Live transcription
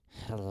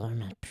Hello,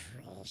 my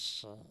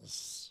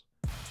precious.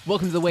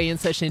 Welcome to the weigh-in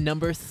session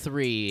number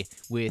 3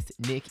 with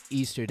Nick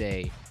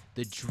Easterday,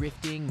 the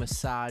drifting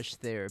massage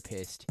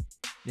therapist.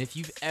 And if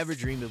you've ever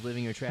dreamed of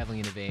living or traveling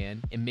in a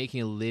van and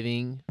making a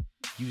living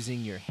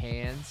using your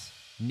hands,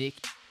 Nick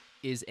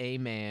is a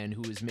man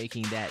who is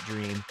making that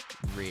dream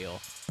real.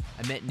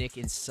 I met Nick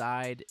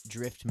inside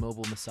Drift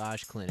Mobile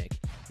Massage Clinic,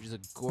 which is a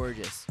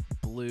gorgeous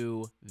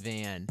blue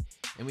van.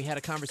 And we had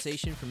a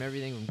conversation from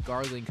everything from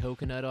gargling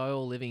coconut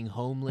oil, living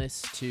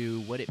homeless,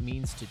 to what it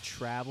means to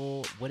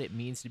travel, what it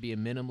means to be a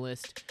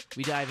minimalist.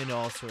 We dive into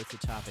all sorts of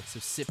topics. So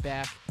sit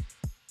back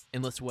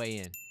and let's weigh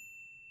in.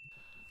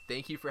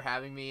 Thank you for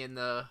having me in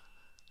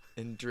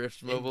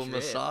Drift Mobile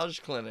Drift. Massage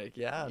Clinic.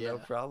 Yeah, Yeah. no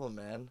problem,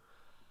 man.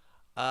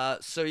 I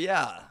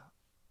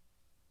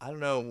don't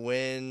know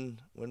when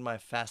my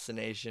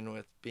fascination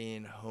with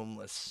being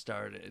homeless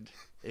started,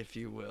 if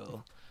you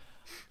will.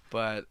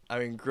 But I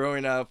mean,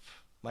 growing up,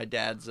 my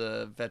dad's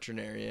a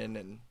veterinarian,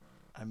 and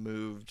I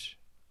moved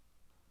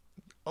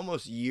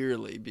almost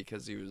yearly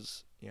because he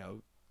was,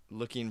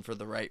 looking for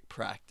the right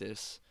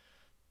practice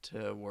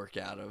to work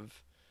out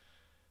of.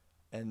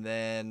 And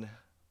then,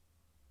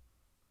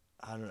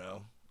 I don't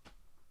know,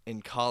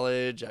 in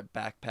college, I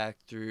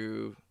backpacked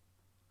through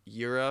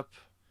Europe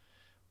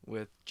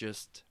with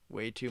just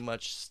way too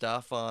much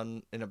stuff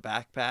in a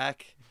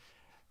backpack,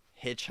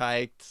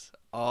 hitchhiked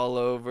all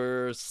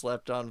over,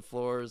 slept on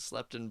floors,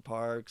 slept in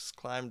parks,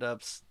 climbed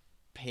up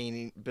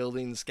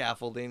building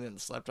scaffolding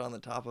and slept on the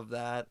top of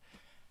that,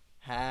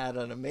 had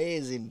an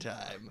amazing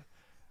time,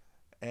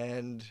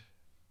 and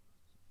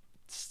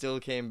still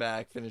came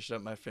back, finished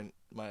up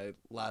my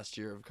last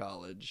year of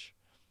college.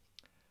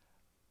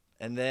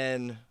 And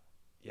then,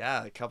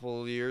 a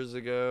couple of years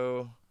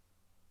ago,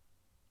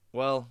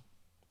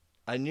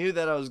 I knew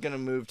that I was going to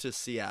move to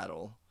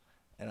Seattle,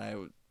 and I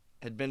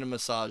had been a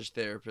massage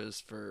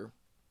therapist for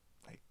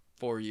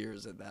 4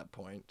 years at that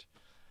point.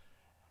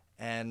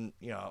 And,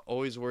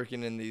 always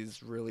working in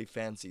these really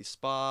fancy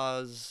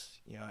spas.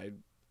 I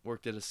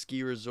worked at a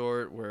ski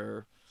resort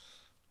where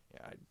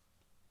I'd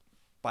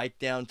bike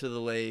down to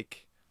the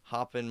lake,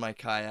 hop in my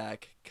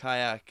kayak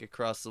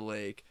across the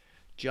lake,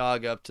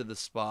 jog up to the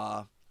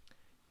spa,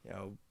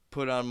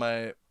 put on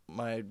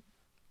my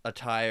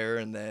attire,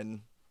 and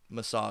then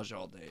massage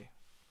all day.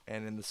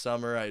 And in the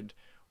summer, I'd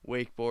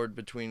wakeboard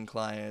between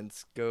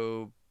clients,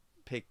 go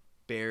pick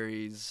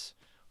berries,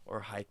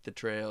 or hike the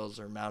trails,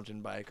 or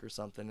mountain bike or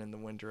something. In the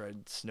winter,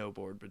 I'd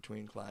snowboard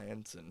between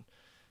clients and,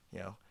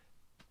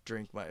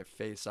 drink my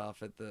face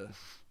off at the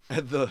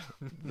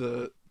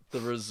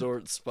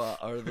resort spa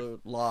or the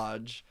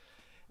lodge.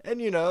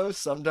 And,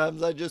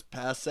 sometimes I just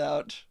pass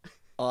out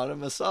on a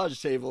massage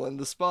table in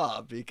the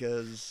spa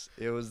because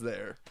it was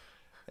there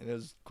and it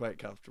was quite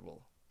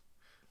comfortable.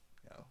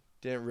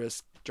 Didn't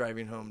risk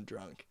driving home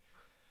drunk.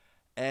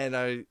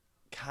 And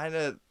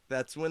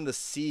that's when the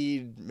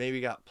seed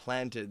maybe got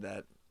planted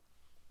that,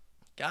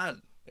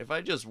 God, if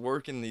I just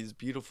work in these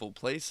beautiful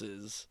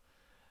places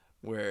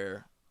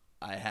where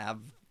I have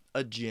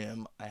a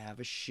gym, I have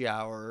a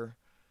shower,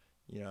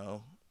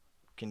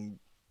 can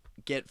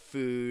get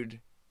food,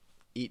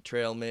 eat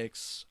trail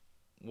mix,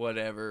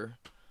 whatever,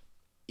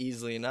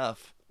 easily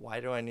enough, why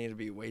do I need to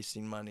be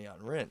wasting money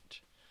on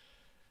rent?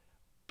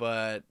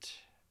 But,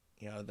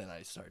 then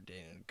I started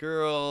dating a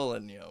girl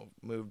and,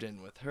 moved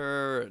in with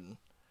her.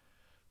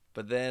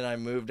 But then I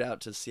moved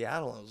out to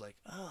Seattle and I was like,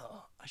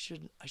 oh, I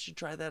should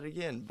try that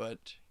again.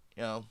 But,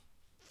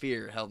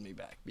 fear held me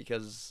back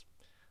because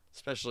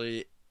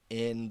especially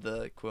in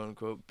the quote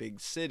unquote big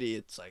city,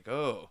 it's like,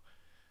 oh,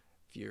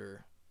 if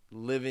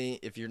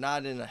you're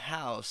not in a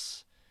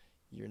house,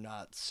 you're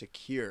not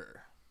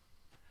secure.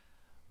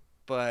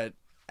 But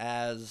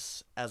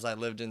as I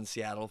lived in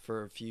Seattle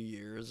for a few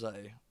years,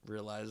 I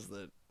realized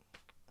that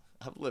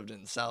I've lived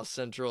in South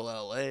Central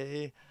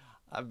LA.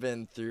 I've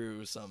been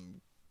through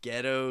some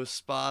ghetto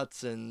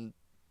spots in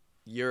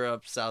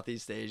Europe,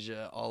 Southeast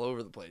Asia, all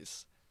over the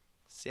place.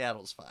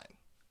 Seattle's fine.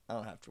 I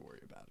don't have to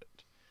worry about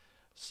it.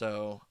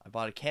 So I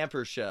bought a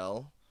camper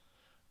shell,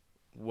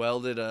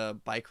 welded a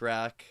bike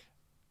rack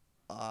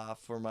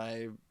for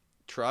my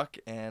truck,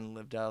 and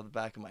lived out of the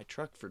back of my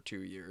truck for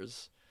 2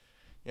 years.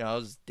 I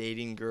was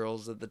dating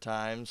girls at the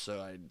time,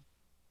 so I'd,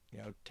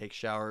 take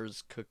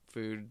showers, cook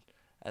food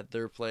at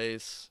their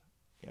place.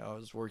 I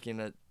was working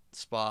at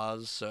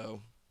spas,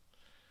 so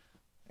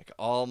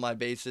all my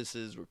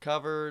bases were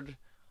covered,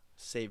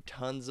 saved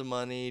tons of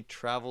money,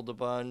 traveled a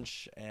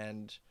bunch,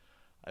 and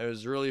I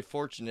was really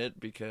fortunate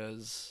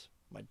because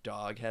my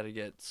dog had to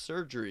get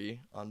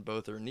surgery on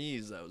both her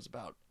knees. That was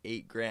about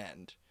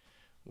 $8,000,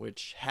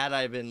 which had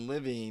I been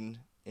living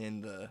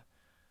in the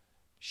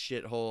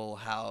shithole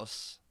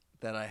house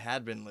that I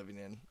had been living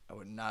in, I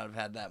would not have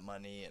had that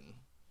money.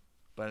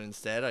 But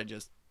instead, I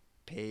just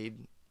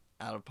paid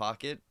out of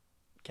pocket,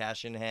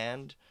 cash in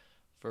hand,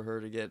 for her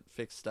to get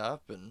fixed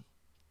up. And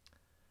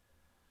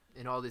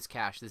all this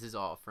cash, this is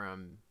all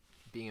from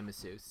being a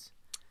masseuse.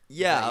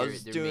 Yeah, I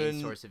was their doing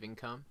main source of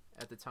income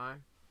at the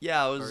time.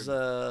 Yeah, I was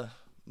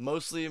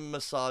mostly a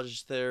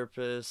massage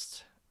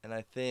therapist, and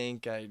I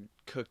think I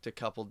cooked a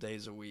couple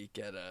days a week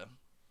at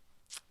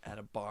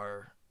a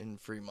bar in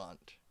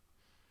Fremont,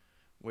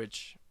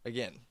 which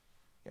again,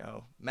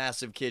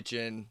 massive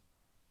kitchen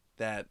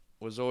that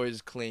was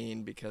always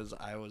clean because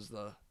I was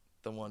the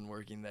one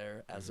working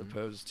there, as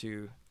opposed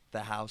to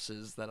the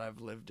houses that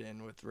I've lived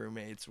in with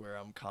roommates where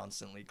I'm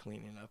constantly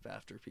cleaning up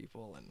after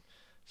people and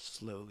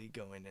slowly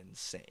going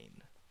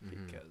insane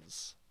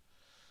because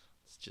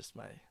it's just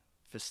my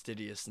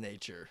fastidious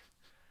nature.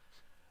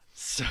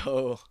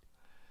 So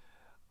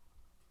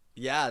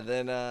yeah,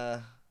 then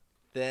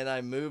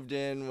I moved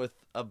in with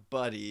a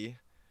buddy.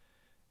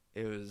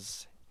 It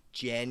was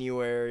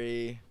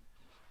January.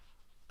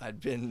 I'd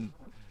been,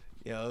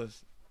 you know,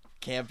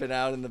 camping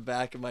out in the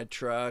back of my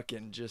truck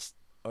and just,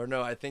 or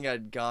no, I think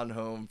I'd gone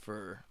home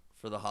for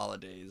the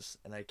holidays,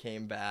 and I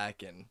came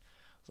back and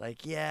was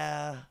like,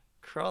 yeah,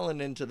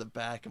 crawling into the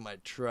back of my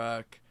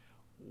truck,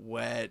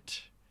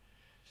 wet.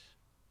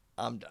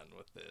 I'm done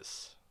with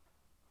this.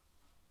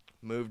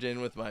 Moved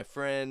in with my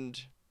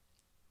friend,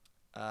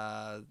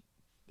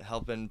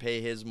 helping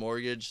pay his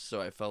mortgage, so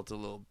I felt a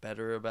little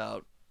better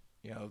about,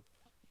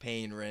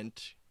 paying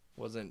rent.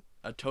 Wasn't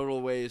a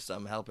total waste.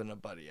 I'm helping a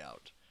buddy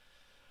out.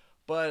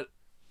 But,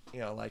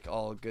 like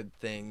all good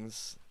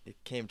things, it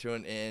came to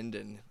an end,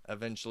 and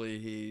eventually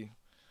he,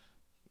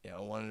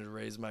 wanted to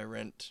raise my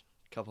rent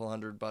a couple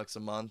 $100 a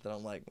month, and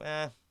I'm like,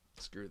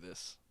 screw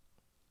this.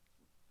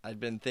 I'd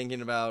been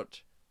thinking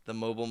about the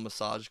mobile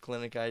massage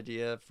clinic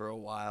idea for a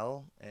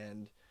while,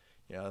 and,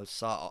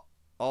 saw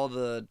all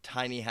the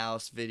tiny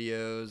house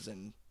videos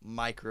and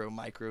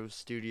micro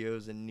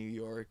studios in New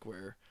York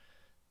where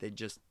they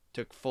just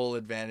took full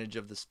advantage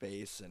of the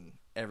space and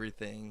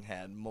everything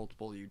had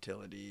multiple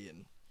utility,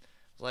 and I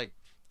was like,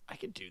 I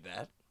could do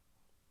that.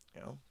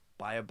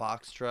 Buy a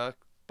box truck,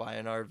 buy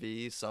an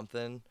RV,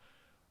 something,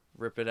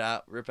 rip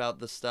out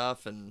the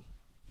stuff, and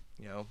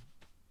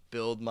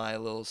build my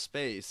little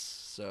space.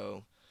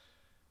 So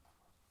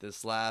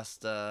this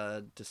last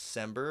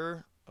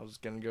December, I was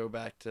gonna go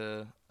back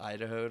to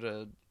Idaho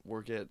to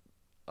work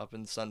up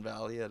in Sun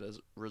Valley at a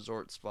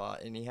resort spa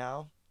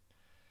anyhow,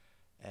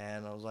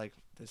 and I was like,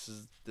 this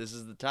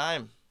is the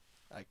time.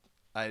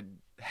 I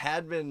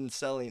had been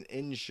selling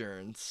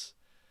insurance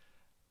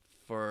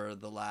for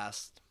the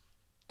last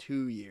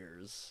 2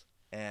 years,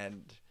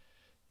 and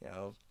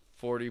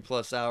 40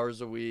 plus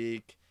hours a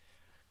week,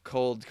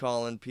 cold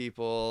calling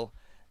people,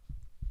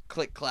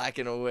 click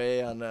clacking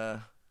away on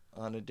a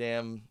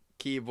damn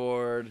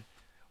keyboard,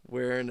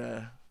 wearing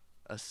a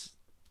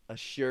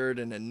shirt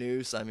and a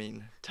noose,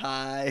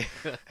 tie,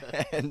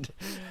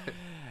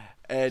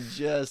 and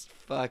just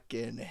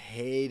fucking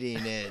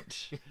hating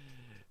it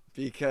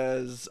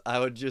because I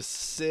would just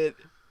sit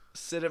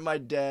at my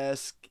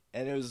desk,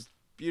 and it was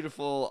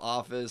beautiful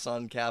office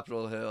on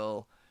Capitol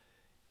Hill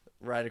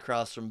right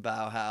across from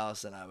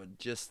Bauhaus, and I would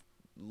just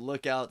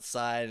look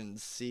outside and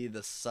see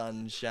the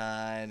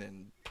sunshine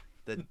and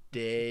the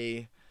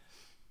day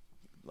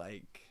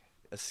like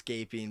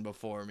escaping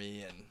before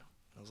me, and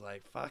I was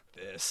like, fuck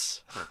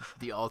this.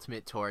 The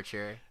ultimate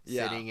torture,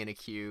 Yeah. sitting in a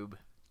cube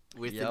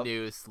with the Yep.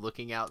 noose,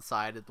 looking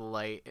outside at the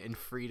light and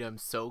freedom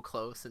so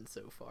close and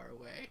so far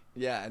away.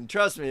 Yeah, and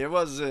trust me, it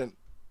wasn't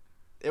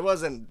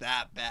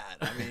that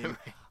bad.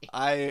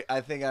 Right.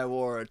 I think I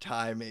wore a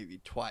tie maybe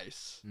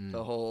twice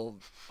the whole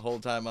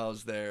time I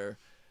was there.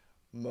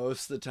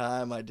 Most of the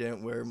time I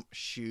didn't wear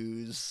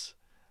shoes.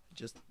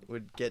 Just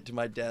would get to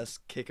my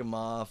desk, kick them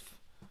off.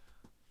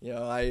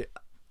 I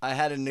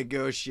had to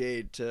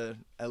negotiate to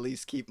at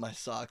least keep my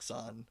socks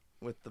on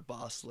with the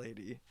boss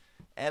lady.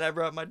 And I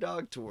brought my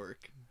dog to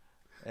work.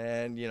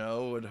 And,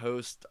 would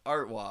host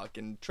Art Walk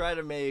and try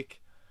to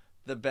make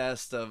the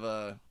best of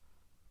a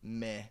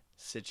meh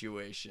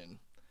situation.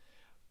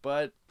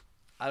 But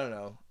I don't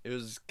know. It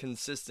was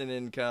consistent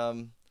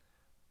income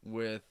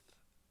with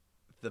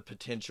the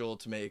potential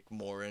to make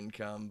more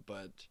income,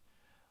 but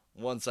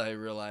once I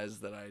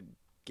realized that I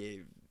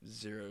gave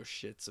zero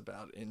shits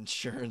about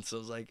insurance, I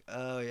was like,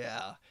 oh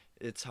yeah,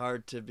 it's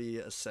hard to be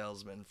a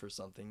salesman for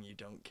something you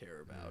don't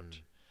care about.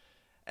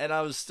 And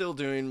I was still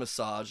doing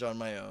massage on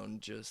my own,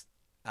 just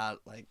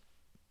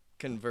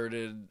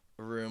converted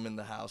a room in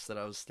the house that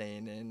I was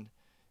staying in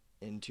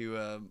into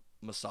a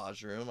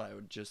massage room. I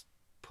would just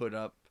put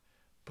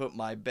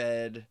my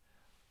bed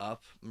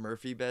up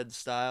Murphy bed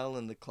style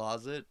in the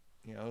closet,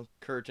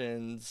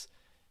 curtains.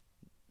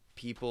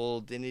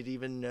 People didn't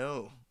even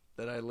know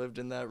that I lived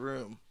in that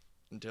room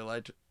until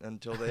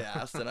they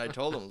asked, and I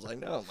told them. I was like,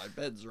 no, my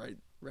bed's right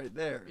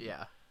there.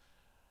 Yeah.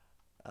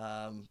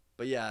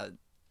 But yeah,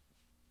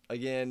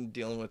 again,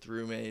 dealing with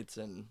roommates,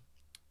 and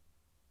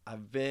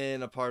I've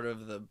been a part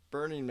of the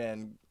Burning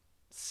Man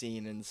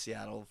scene in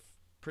Seattle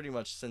pretty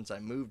much since I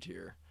moved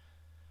here.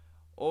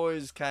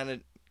 Always kind of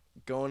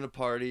going to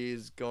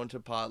parties, going to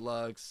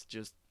potlucks,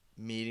 just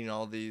meeting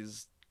all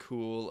these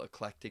cool,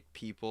 eclectic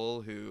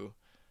people who,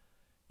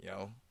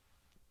 a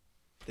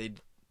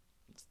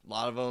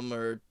lot of them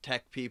are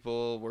tech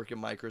people, work at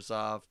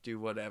Microsoft, do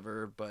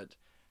whatever, but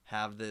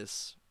have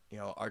this,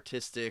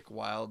 artistic,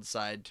 wild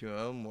side to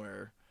them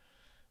where,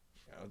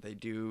 they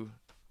do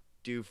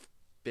do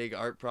big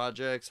art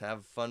projects,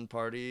 have fun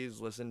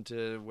parties, listen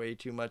to way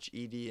too much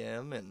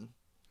EDM, and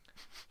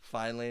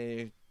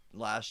finally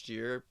last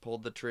year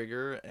pulled the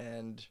trigger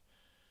and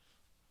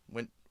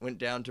went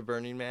down to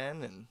Burning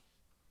Man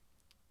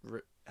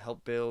and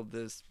helped build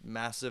this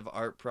massive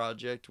art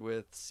project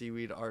with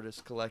Seaweed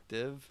Artist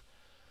Collective,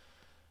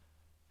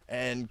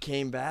 and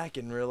came back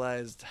and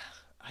realized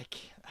I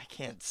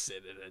can't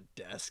sit at a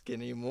desk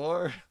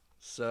anymore.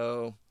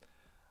 So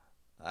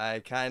I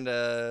kind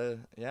of,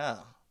 yeah,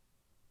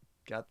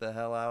 got the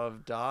hell out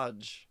of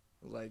Dodge.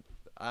 Like,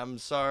 I'm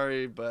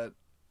sorry, but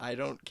I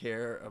don't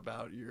care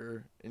about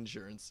your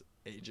insurance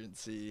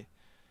agency.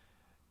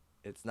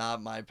 It's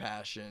not my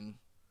passion.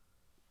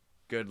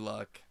 Good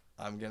luck.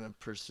 I'm going to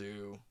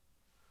pursue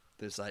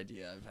this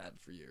idea I've had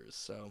for years.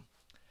 So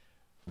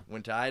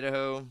went to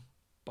Idaho,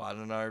 bought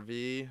an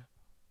RV,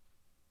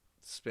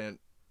 spent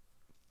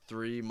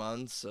 3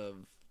 months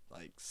of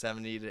like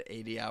 70 to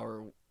 80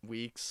 hour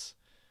weeks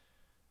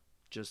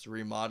just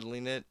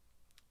remodeling it,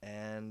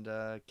 and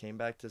came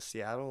back to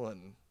Seattle,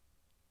 and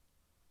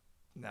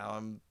now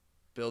I'm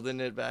building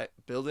it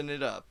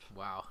up.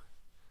 Wow,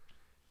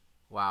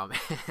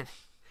 man.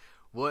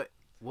 What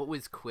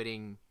was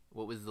quitting?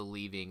 What was the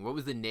leaving? What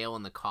was the nail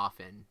in the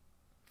coffin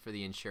for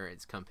the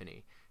insurance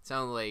company? It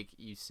sounded like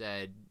you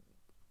said,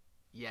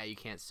 yeah, you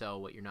can't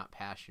sell what you're not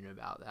passionate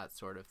about, that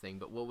sort of thing.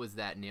 But what was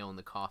that nail in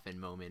the coffin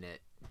moment?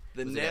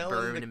 Was it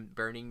at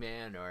Burning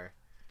Man, or?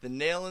 The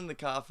nail in the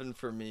coffin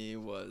for me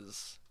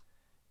was,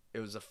 it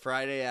was a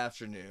Friday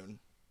afternoon,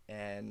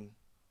 and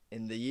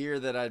in the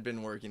year that I'd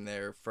been working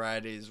there,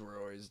 Fridays were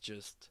always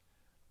just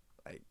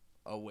like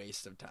a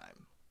waste of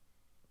time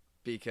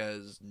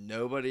because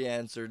nobody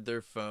answered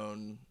their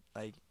phone,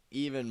 like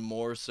even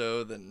more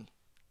so than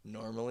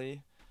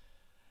normally.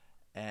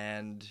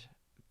 And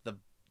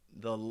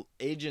the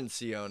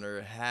agency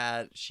owner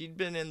she'd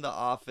been in the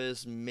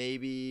office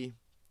maybe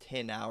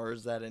 10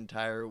 hours that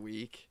entire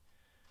week.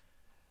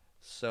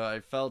 So I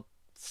felt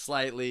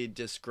slightly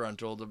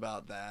disgruntled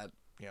about that,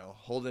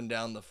 holding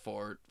down the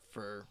fort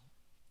for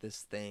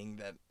this thing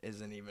that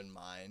isn't even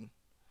mine.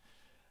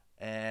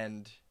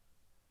 And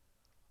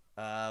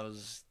I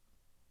was,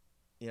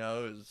 it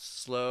was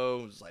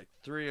slow. It was like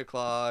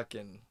 3:00,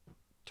 and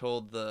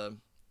told the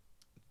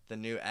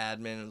new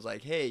admin, it was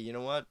like, hey, you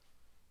know what?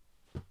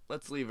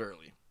 Let's leave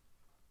early.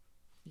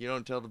 You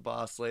don't tell the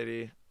boss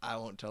lady. I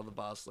won't tell the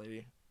boss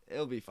lady.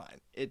 It'll be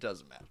fine. It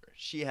doesn't matter.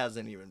 She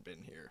hasn't even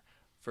been here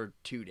for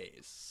 2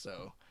 days.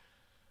 So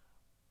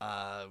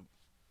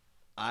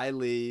I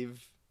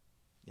leave,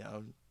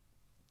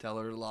 tell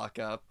her to lock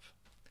up.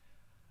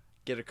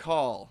 Get a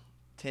call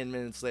 10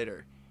 minutes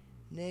later.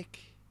 Nick,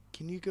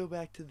 can you go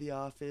back to the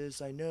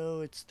office? I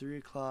know it's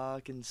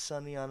 3:00 and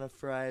sunny on a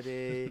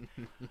Friday,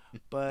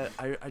 but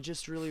I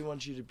just really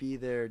want you to be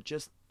there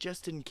just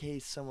in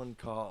case someone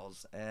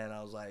calls. And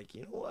I was like,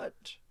 you know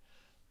what?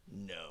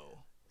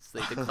 No. It's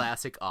like the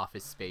classic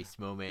Office Space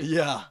moment.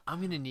 Yeah. I'm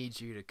going to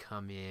need you to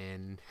come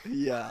in.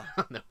 Yeah.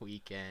 On the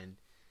weekend.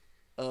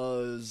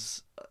 Oh,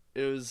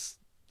 it was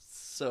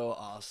so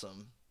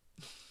awesome.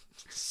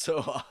 So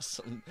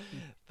awesome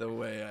the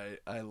way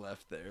I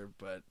left there.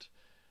 But,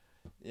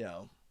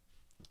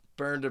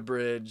 burned a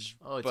bridge.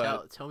 Oh,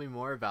 but, tell me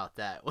more about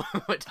that.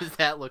 What does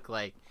that look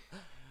like?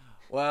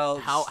 Well,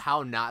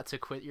 how not to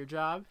quit your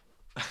job?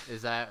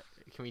 Is that,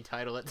 can we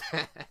title it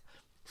that?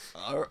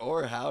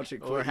 Or how to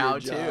quit your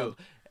job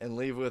and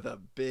leave with a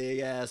big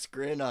ass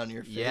grin on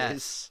your face.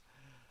 Yes.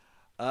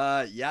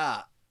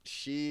 Yeah.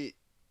 She,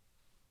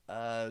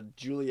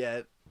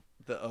 Juliet,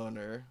 the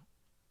owner,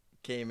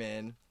 came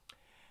in,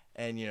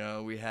 and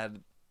we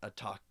had a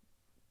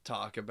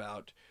talk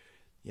about,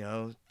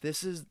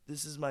 this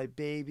is my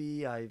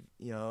baby.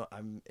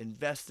 I'm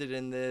invested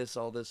in this,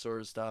 all this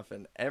sort of stuff,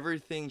 and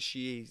everything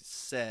she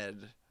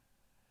said,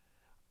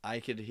 I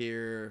could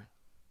hear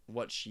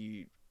what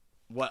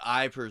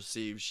I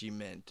perceived she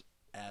meant,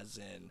 as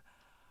in,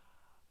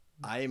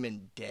 I am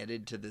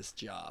indebted to this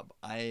job.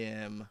 I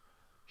am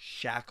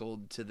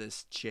shackled to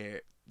this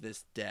chair,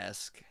 this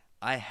desk.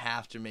 I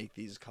have to make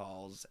these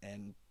calls,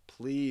 and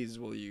please,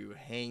 will you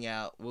hang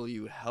out? Will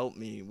you help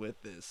me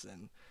with this?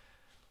 And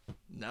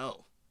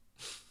no.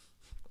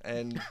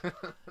 And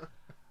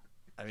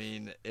I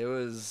mean,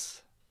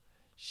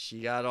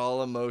 she got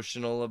all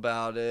emotional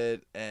about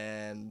it,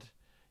 and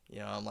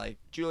I'm like,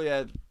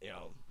 Juliet,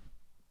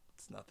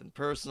 it's nothing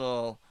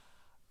personal.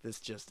 This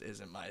just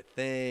isn't my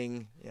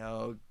thing.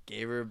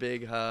 Gave her a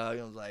big hug.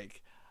 I was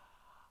like,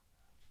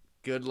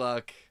 good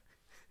luck.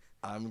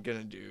 I'm going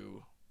to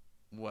do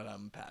what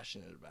I'm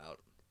passionate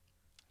about.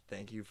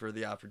 Thank you for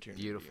the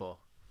opportunity. Beautiful.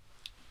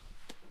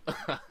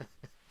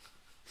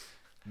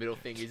 Middle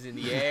fingers in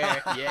the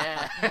air.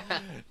 Yeah.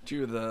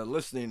 To the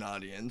listening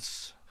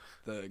audience,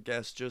 the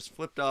guest just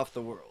flipped off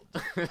the world.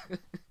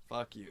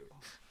 Fuck you.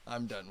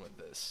 I'm done with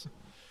this.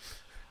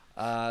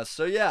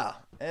 So yeah,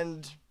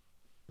 and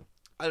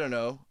I don't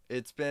know.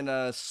 It's been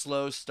a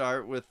slow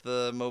start with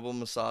the mobile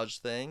massage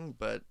thing,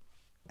 but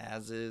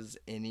as is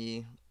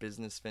any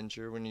business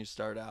venture when you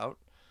start out.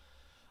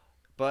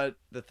 But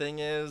the thing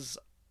is,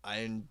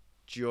 I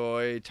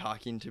enjoy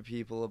talking to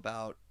people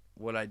about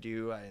what I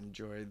do. I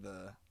enjoy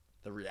the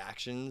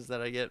reactions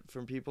that I get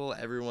from people.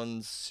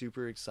 Everyone's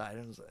super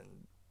excited and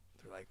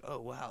they're like, "Oh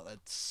wow,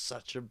 that's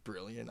such a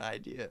brilliant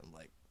idea." I'm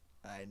like,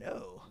 "I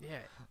know."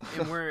 Yeah,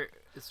 and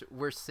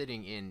we're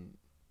sitting in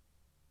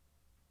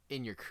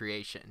your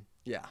creation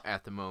Yeah.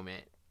 at the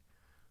moment.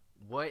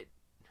 What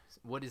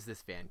is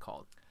this van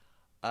called?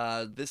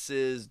 This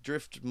is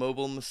Drift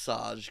Mobile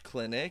Massage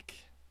Clinic,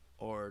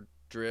 or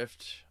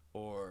Drift,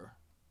 or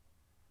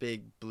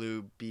Big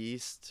Blue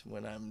Beast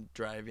when I'm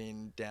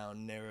driving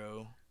down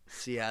narrow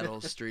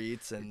Seattle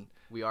streets. And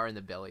We are in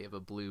the belly of a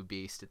blue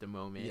beast at the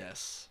moment.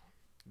 yes.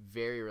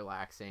 Very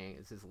relaxing.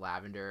 This is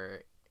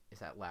lavender. Is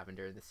that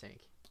lavender in the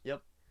sink?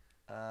 Yep.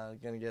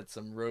 Gonna get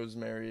some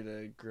rosemary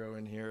to grow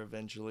in here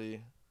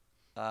eventually.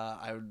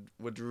 I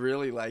would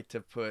really like to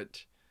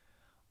put,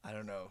 I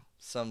don't know,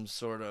 some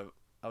sort of,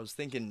 I was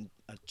thinking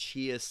a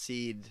chia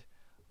seed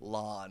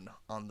lawn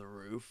on the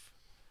roof.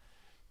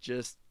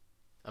 Just,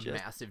 A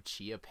just massive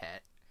chia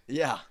pet.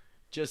 yeah,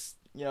 just,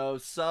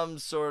 some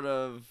sort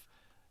of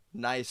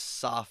nice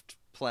soft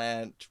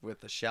plant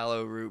with a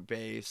shallow root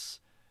base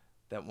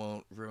that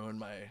won't ruin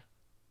my,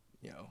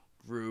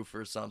 roof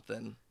or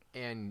something.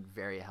 And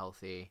very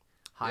healthy.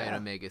 High in Yeah.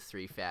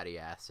 omega-3 fatty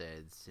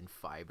acids and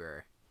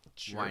fiber.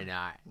 Sure. Why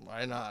not?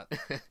 Why not?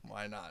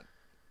 Why not?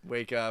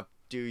 Wake up,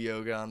 do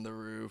yoga on the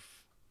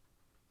roof.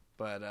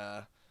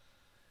 But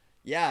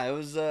yeah, it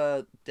was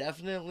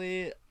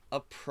definitely a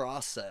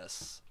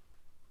process.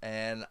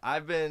 And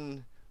I've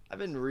been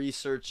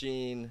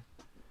researching,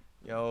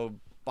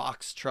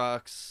 box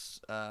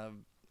trucks,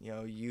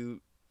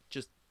 you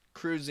just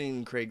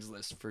cruising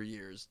Craigslist for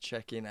years,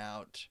 checking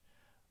out,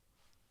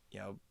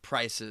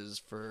 prices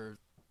for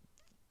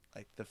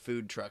like the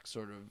food truck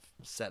sort of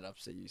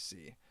setups that you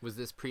see. Was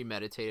this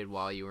premeditated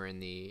while you were in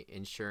the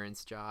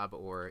insurance job,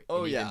 or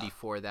Oh, even yeah.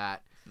 before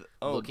that,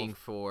 Oh, looking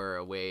for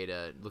a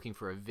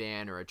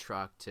van or a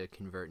truck to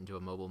convert into a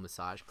mobile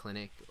massage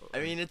clinic? I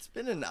mean, it's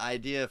been an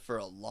idea for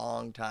a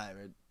long time.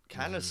 It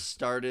kind of Mhm.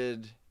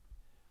 started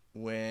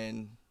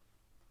when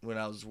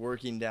I was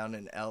working down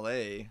in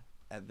LA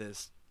at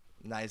this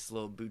nice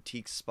little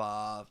boutique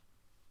spa,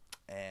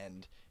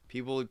 and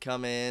people would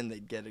come in,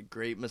 they'd get a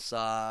great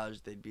massage,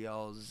 they'd be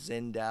all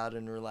zenned out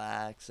and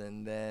relaxed,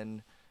 and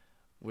then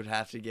would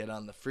have to get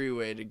on the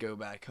freeway to go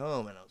back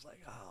home. And I was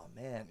like, "Oh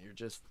man, you're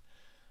just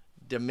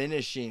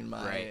diminishing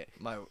my Right.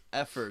 my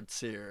efforts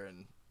here."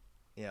 And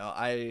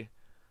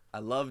I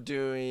love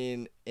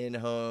doing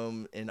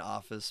in-home,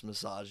 in-office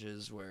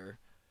massages where,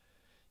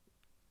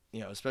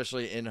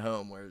 especially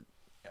in-home where,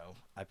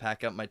 I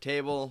pack up my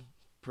table,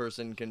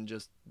 person can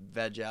just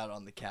veg out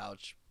on the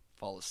couch,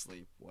 fall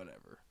asleep,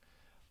 whatever.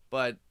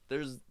 But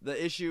there's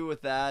the issue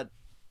with that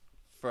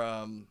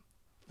from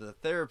the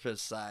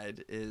therapist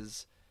side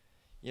is,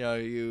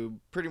 you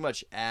pretty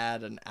much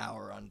add an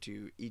hour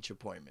onto each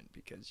appointment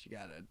because you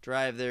got to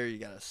drive there, you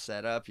got to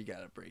set up, you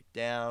got to break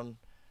down.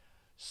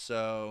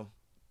 So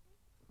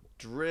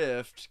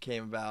Drift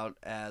came about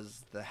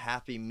as the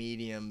happy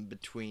medium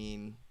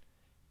between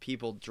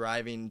people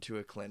driving to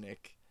a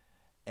clinic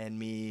and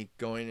me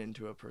going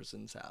into a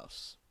person's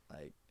house.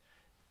 Like,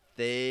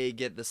 they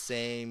get the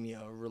same,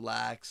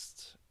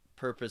 relaxed,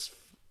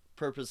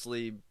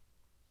 purposely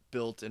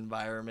built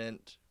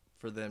environment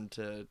for them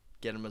to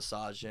get a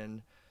massage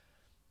in,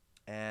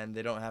 and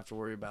they don't have to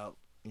worry about,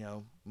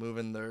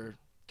 moving their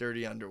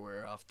dirty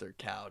underwear off their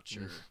couch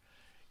or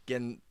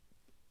getting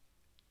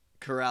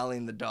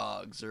corralling the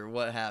dogs or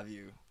what have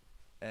you.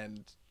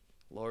 And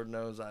Lord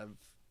knows I've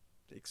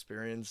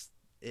experienced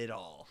it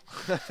all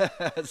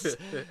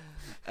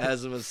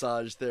as a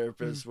massage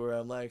therapist, where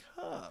I'm like,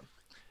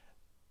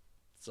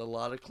 it's a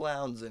lot of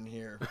clowns in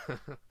here.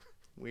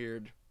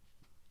 Weird.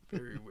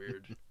 Very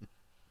weird.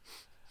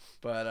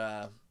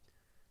 But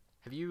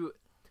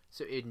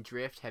So in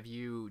Drift, have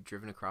you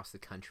driven across the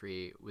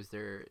country? Was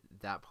there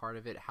that part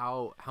of it?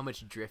 How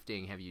much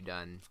drifting have you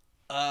done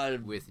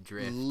with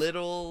Drift?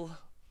 little,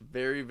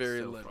 very,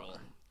 very So little. far?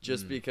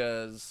 Just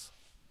because,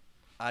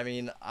 I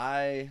mean,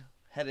 I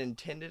had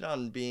intended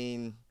on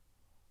being,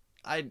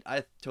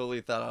 I totally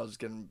thought I was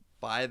going to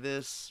buy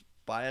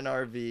an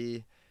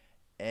RV,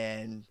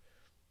 and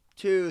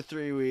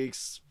 2-3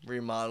 weeks,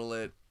 remodel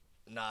it,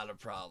 not a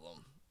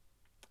problem.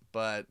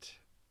 But,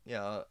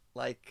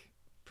 like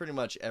pretty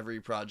much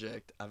every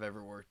project I've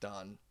ever worked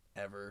on,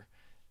 ever,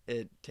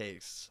 it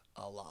takes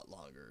a lot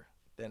longer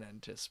than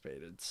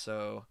anticipated.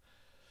 So,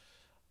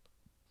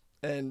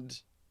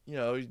 and,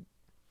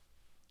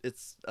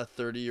 it's a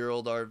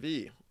 30-year-old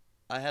RV.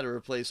 I had to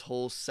replace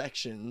whole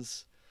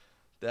sections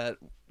that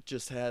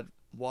just had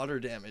water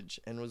damage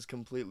and was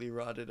completely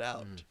rotted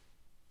out.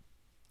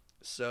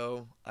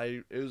 So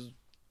it was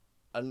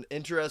an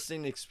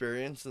interesting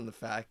experience in the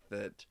fact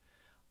that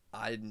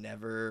I'd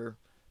never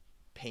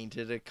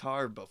painted a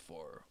car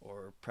before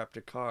or prepped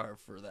a car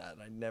for that.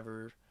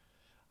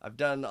 I've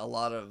done a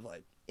lot of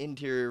like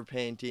interior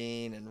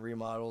painting and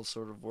remodel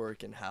sort of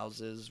work in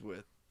houses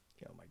with,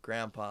 my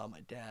grandpa,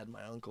 my dad,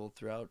 my uncle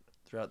throughout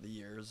the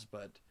years,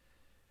 but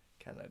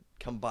kind of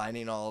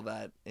combining all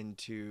that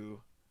into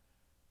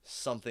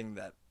something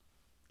that,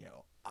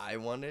 I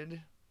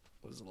wanted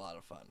was a lot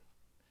of fun.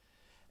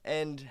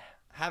 And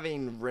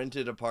having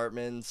rented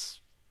apartments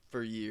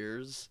for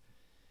years,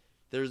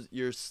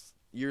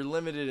 you're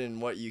limited in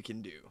what you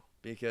can do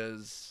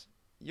because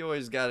you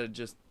always got to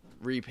just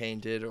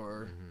repaint it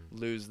or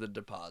lose the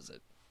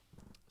deposit.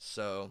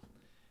 So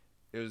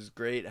it was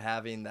great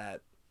having that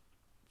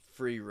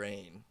free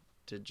reign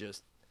to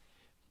just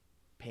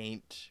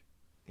paint,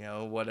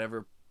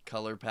 whatever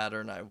color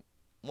pattern I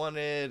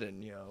wanted,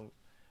 and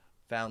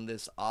found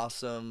this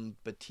awesome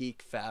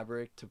batik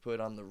fabric to put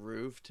on the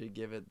roof to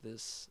give it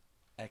this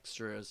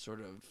extra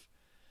sort of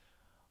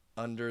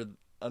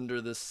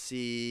under the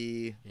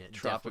sea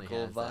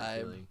tropical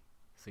vibe.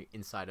 It's like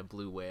inside a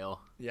blue whale.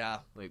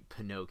 Yeah. Like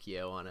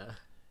Pinocchio on a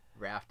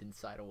raft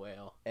inside a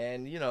whale.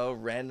 And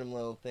random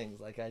little things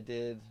like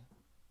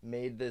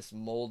made this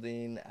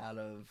molding out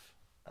of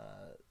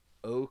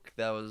oak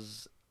that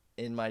was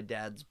in my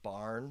dad's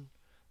barn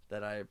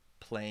that I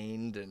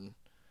planed and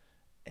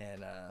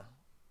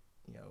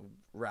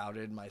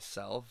routed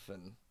myself,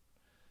 and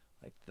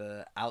like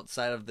the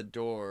outside of the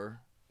door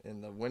in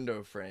the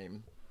window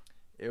frame,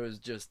 it was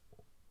just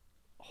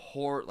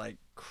like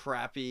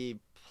crappy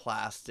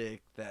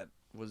plastic that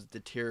was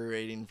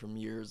deteriorating from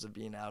years of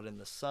being out in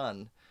the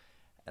sun.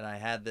 And I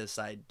had this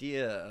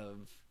idea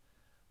of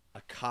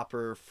a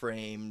copper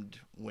framed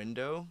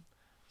window.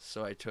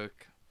 So I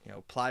took,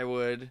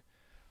 plywood,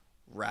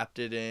 wrapped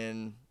it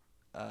in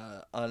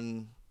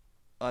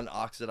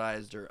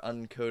unoxidized or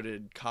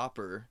uncoated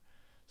copper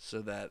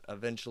so that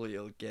eventually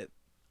it'll get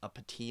a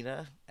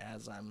patina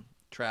as I'm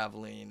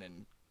traveling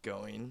and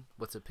going.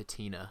 What's a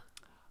patina?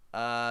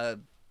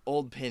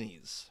 Old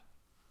pennies.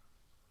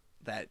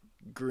 That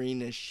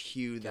greenish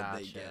hue that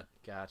they get.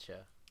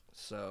 Gotcha.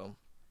 So.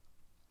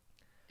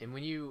 And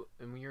when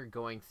you're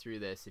going through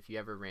this, if you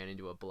ever ran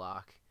into a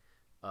block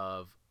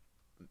of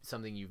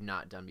something you've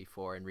not done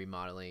before and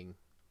remodeling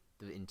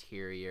the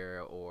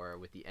interior or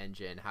with the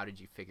engine, how did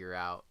you figure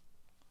out?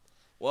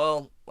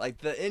 Well, like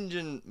the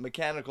engine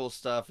mechanical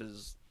stuff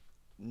is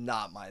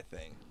not my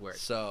thing. Word.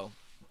 So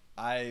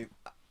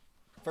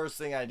first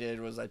thing I did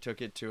was I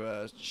took it to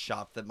a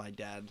shop that my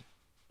dad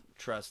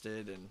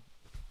trusted, and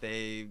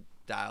they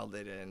dialed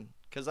it in.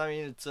 Because,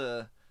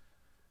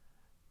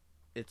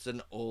 it's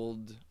an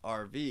old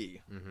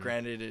RV. Mm-hmm.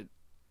 Granted,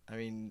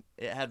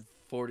 it had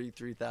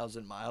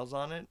 43,000 miles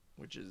on it,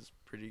 which is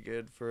pretty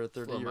good for a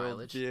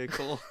 30-year-old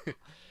vehicle.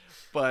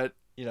 But,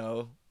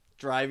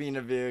 driving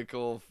a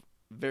vehicle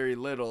very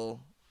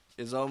little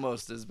is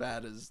almost as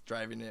bad as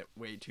driving it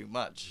way too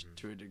much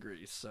to a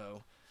degree.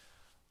 So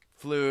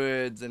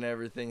fluids and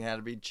everything had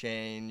to be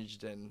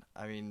changed, and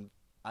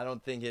I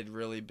don't think it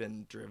really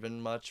been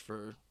driven much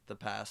for the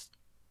past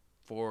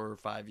 4 or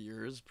 5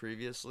 years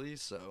previously.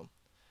 So,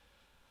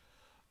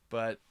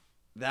 but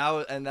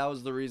that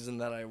was the reason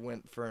that I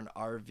went for an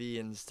RV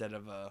instead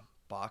of a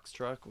box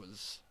truck,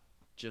 was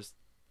just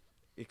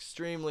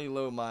extremely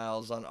low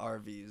miles on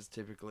RVs.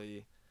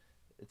 Typically,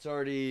 it's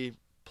already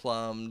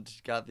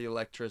plumbed, got the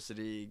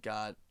electricity,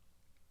 got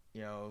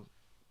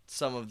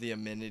some of the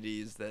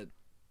amenities that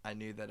I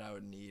knew that I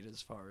would need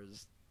as far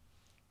as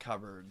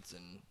cupboards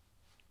and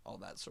all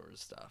that sort of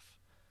stuff.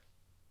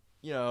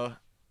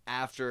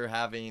 After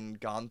having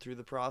gone through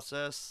the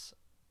process,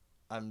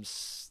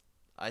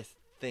 I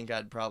think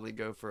I'd probably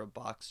go for a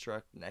box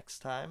truck next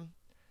time,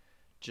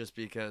 just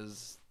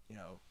because,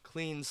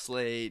 clean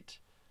slate.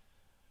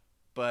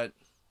 But,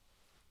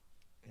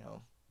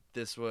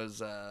 this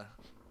was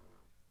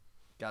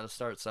got to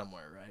start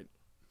somewhere, right?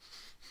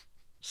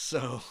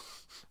 So.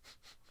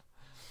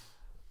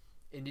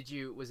 And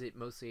was it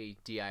mostly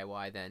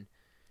DIY then?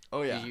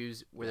 Oh yeah.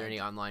 Were there any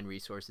online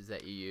resources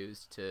that you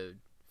used to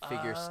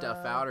figure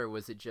stuff out, or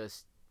was it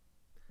just?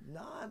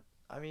 Not.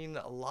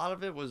 A lot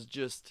of it was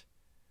just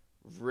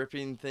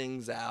ripping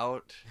things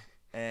out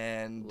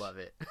and. Love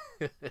it.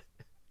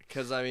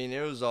 Because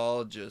it was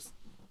all just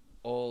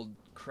old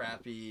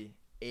crappy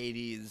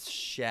 80s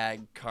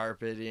shag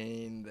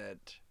carpeting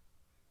that.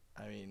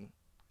 I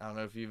don't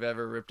know if you've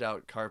ever ripped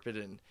out carpet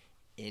in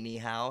any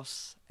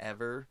house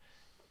ever.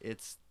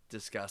 It's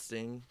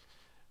disgusting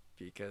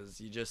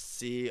because you just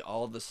see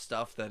all the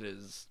stuff that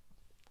is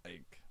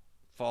like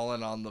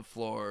fallen on the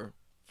floor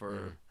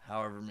for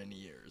however many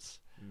years.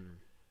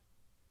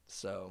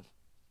 So,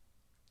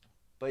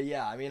 but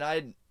yeah,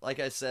 like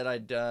I said,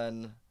 I'd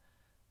done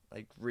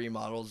like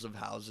remodels of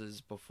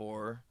houses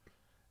before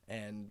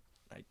and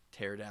like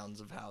tear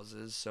downs of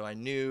houses. So I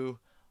knew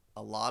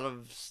a lot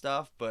of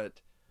stuff,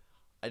 but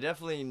I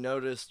definitely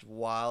noticed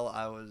while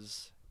I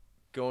was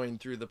going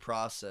through the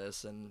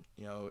process and,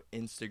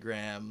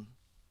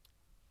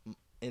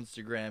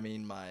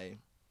 Instagramming my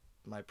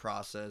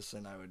process,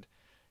 and I would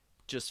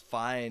just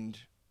find,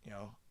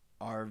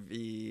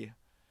 RV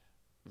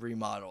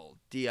remodel,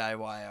 DIY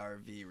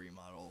RV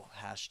remodel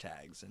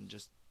hashtags, and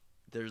just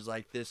there's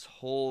like this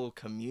whole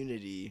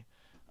community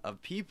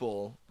of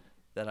people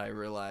that I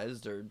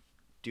realized are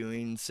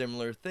doing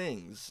similar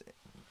things.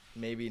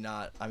 Maybe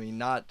not,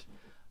 not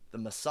the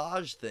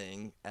massage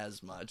thing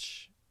as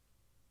much,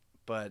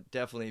 but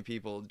definitely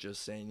people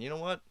just saying, you know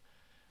what,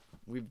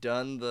 we've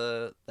done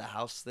the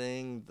house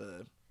thing,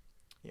 the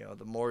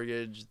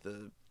mortgage,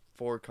 the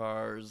 4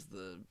 cars,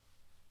 the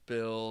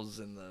bills,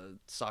 and the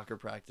soccer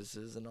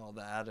practices and all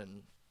that,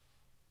 and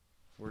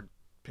we're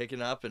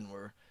picking up and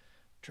we're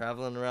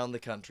traveling around the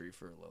country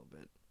for a little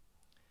bit.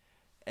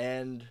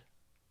 And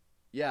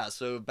yeah,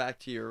 so back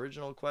to your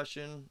original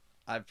question,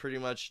 I've pretty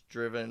much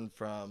driven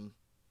from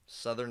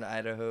southern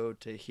Idaho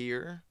to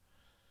here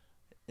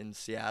in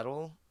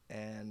Seattle,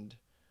 and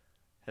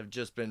have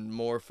just been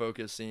more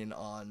focusing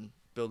on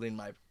building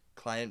my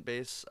client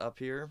base up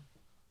here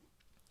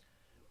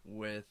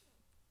with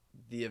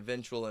the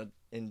eventual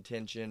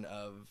intention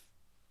of,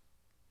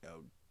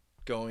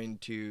 going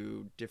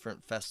to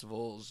different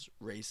festivals,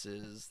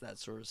 races, that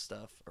sort of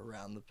stuff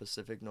around the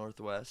Pacific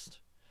Northwest.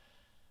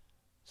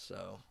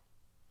 So,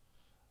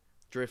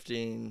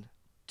 drifting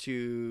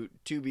to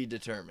be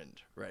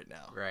determined right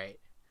now. Right.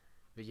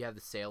 But you have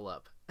the sail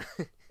up.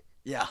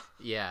 Yeah.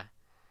 Yeah.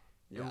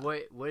 Yeah. And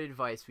what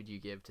advice would you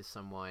give to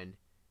someone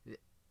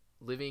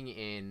living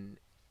in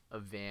a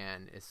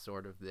van? Is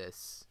sort of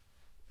this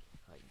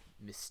like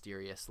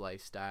mysterious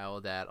lifestyle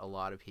that a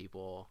lot of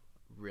people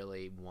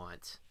really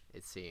want.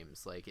 It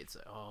seems like it's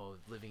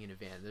living in a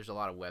van. There's a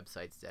lot of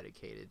websites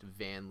dedicated to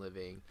van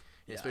living,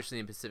 Yeah. especially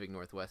in Pacific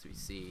Northwest. We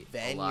see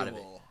a lot of it.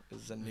 Vanual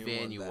is a new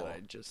Vanual. one that I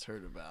just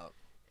heard about.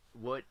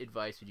 What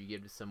advice would you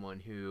give to someone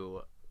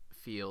who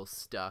feels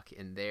stuck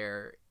in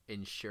their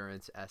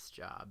insurance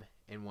job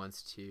and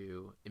wants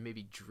to, and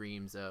maybe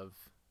dreams of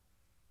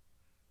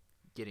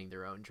getting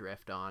their own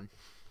drift on?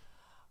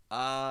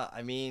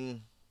 I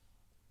mean,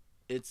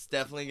 it's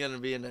definitely going to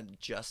be an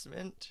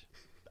adjustment.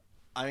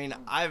 I mean,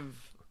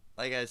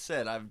 like I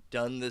said, I've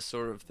done this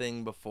sort of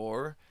thing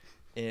before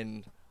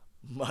in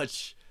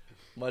much,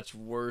 much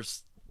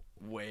worse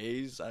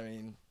ways. I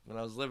mean, when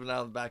I was living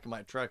out of the back of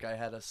my truck, I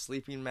had a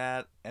sleeping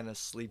mat and a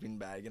sleeping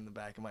bag in the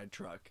back of my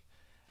truck.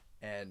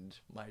 And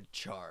my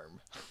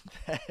charm.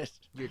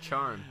 Your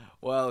charm?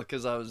 Well,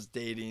 because I was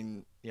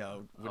dating,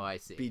 would I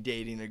see. be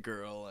dating a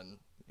girl and,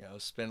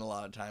 spend a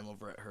lot of time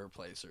over at her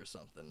place or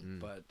something.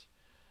 But,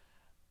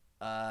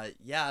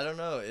 yeah, I don't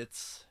know.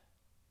 It's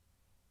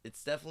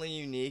definitely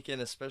unique,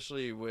 and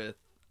especially with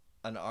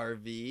an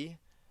RV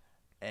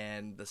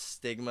and the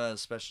stigma,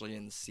 especially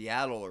in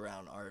Seattle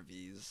around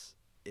RVs,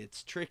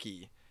 it's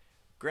tricky.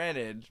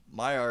 Granted,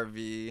 my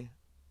RV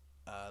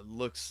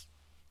looks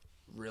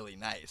really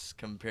nice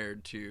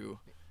compared to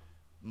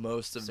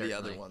most of the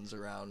other ones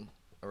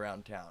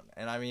around town.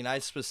 And I mean, I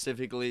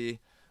specifically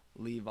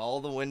leave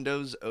all the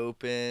windows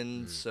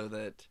open so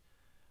that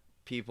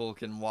people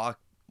can walk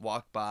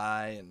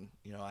by, and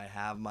I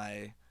have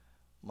my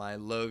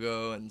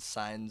logo and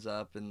signs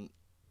up in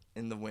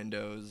the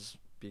windows,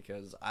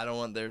 because I don't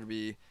want there to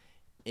be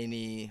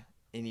any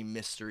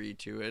mystery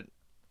to it.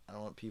 I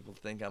don't want people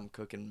to think I'm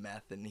cooking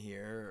meth in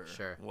here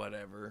or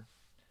whatever,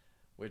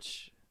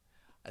 which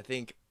I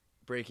think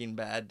Breaking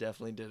Bad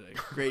definitely did a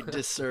great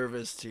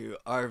disservice to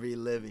RV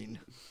living,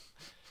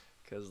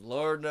 because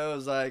Lord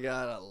knows I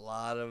got a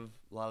lot of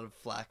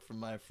flack from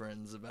my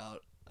friends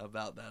about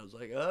that. I was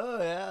like, oh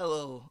yeah, a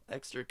little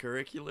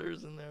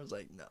extracurriculars in there. I was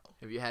like, no.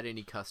 Have you had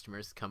any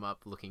customers come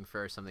up looking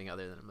for something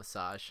other than a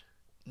massage?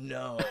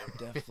 No,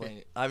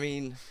 definitely. I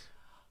mean,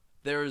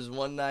 there was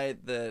one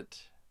night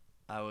that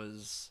I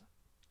was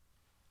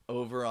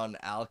over on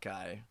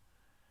Alki,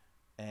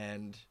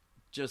 and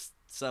just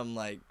some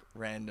like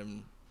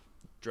random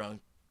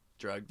drunk,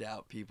 drugged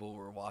out people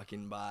were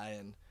walking by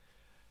and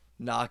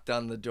knocked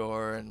on the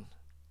door and,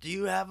 do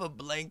you have a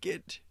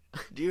blanket?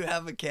 Do you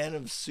have a can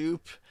of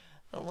soup?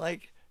 I'm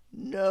like,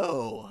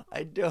 no,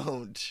 I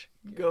don't.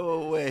 Go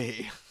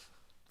away.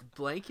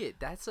 Blanket,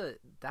 that's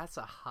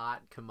a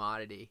hot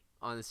commodity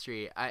on the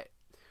street.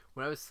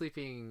 When I was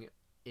sleeping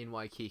in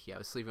Waikiki, I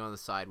was sleeping on the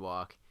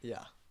sidewalk.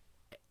 Yeah.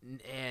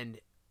 And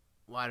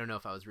well, I don't know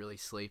if I was really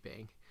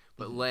sleeping,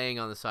 but laying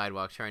on the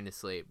sidewalk trying to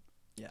sleep.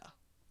 Yeah.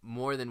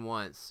 More than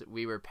once,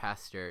 we were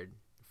pestered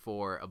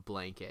for a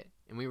blanket,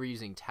 and we were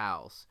using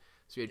towels.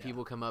 So we had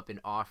people come up and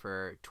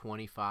offer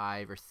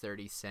 25 or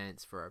 30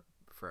 cents for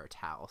our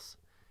towels.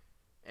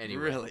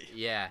 Anyway, really?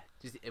 Yeah.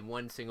 Just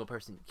one single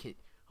person,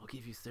 I'll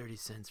give you 30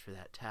 cents for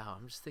that towel.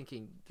 I'm just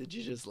thinking, did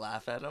you just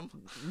laugh at him?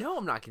 No,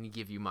 I'm not going to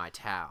give you my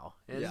towel.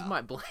 This is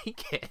my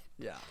blanket.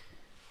 Yeah.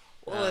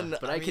 Well,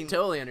 but I can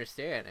totally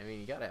understand. I mean,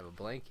 you got to have a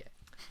blanket.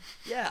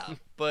 Yeah,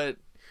 but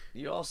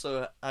you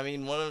also, I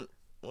mean, one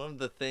of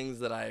the things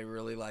that I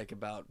really like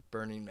about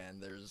Burning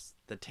Man, there's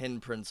the 10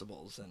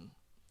 principles, and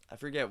I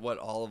forget what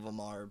all of them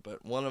are,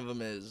 but one of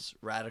them is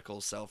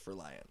radical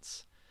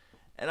self-reliance.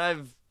 And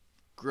I've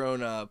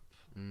grown up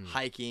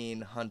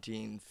hiking,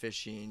 hunting,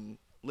 fishing,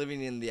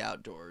 living in the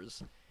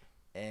outdoors,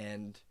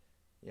 and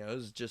it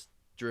was just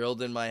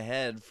drilled in my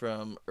head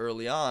from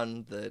early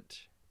on that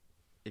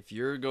if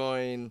you're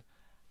going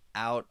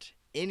out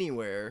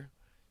anywhere,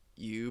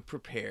 you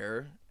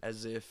prepare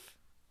as if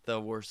the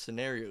worst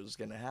scenario is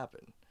going to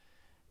happen.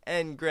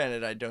 And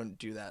granted, I don't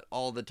do that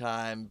all the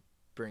time,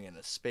 bring in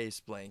a space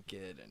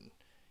blanket and,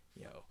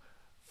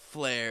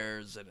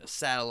 flares and a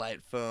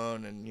satellite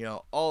phone and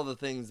all the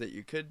things that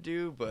you could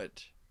do.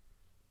 But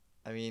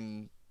I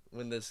mean,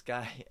 when this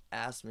guy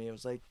asked me, I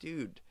was like,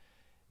 dude,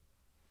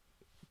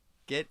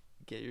 get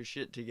your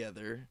shit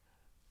together.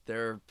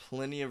 There are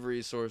plenty of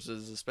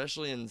resources,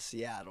 especially in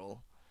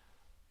Seattle,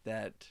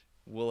 that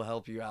will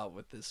help you out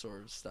with this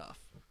sort of stuff.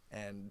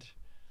 And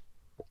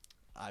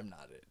I'm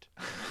not it.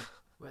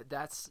 But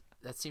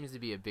that seems to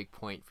be a big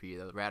point for you,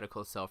 the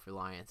radical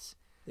self-reliance.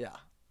 Yeah.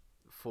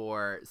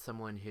 For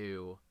someone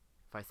who,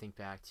 if I think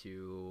back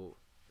to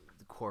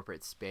the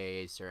corporate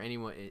space or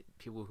anyone,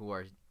 people who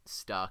are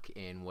stuck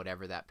in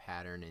whatever that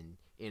pattern and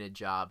in a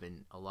job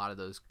and a lot of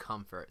those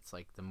comforts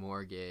like the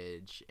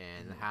mortgage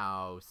and the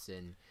house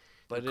and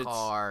the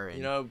car.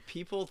 And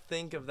people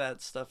think of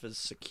that stuff as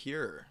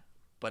secure,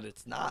 but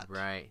it's not.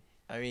 Right.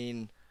 I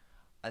mean,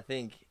 I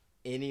think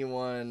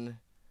anyone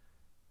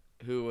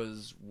who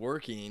was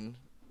working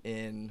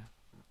in,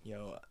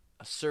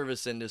 a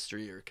service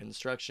industry or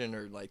construction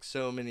or like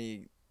so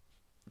many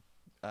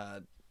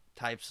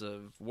types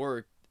of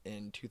work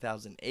in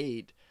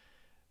 2008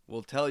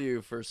 will tell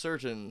you for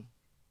certain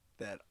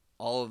that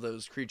all of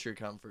those creature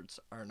comforts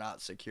are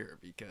not secure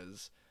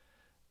because,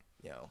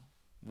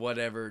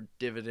 whatever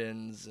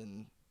dividends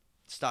and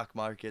stock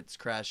markets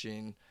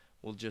crashing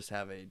will just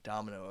have a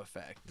domino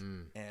effect.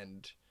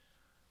 And,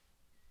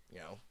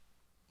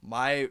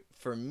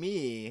 for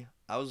me,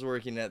 I was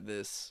working at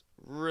this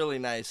really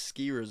nice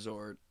ski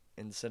resort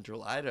in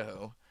central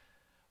Idaho,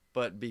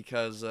 but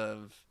because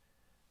of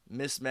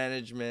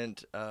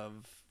mismanagement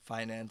of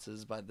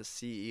finances by the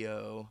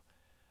CEO,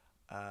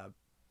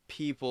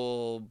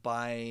 people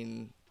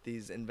buying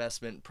these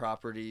investment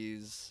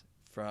properties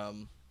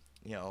from,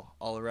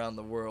 all around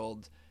the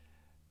world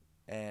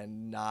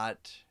and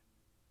not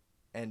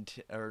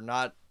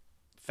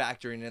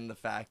factoring in the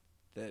fact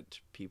that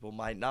people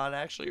might not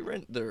actually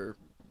rent their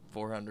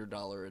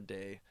 $400 a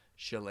day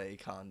chalet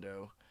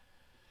condo,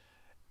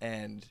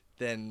 and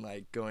then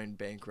like going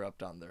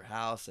bankrupt on their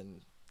house.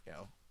 And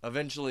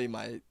eventually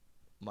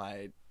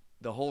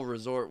the whole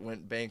resort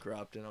went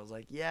bankrupt, and I was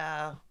like,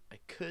 yeah, I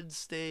could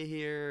stay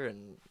here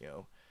and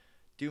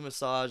do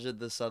massage at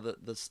this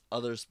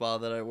other spa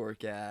that I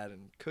work at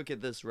and cook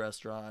at this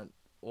restaurant,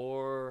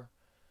 or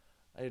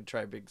I could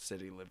try big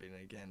city living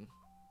again.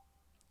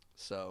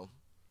 So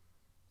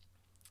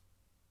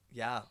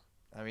yeah,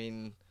 I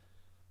mean,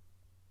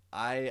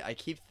 I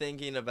keep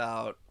thinking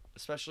about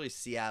especially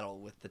Seattle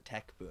with the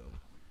tech boom,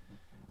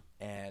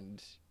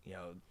 and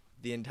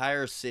the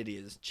entire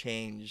city has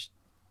changed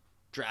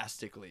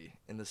drastically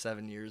in the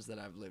 7 years that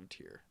I've lived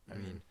here. I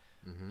mean,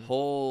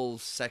 whole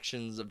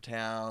sections of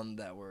town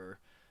that were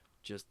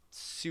just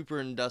super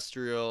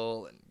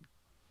industrial and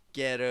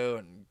ghetto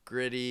and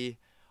gritty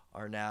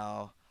are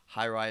now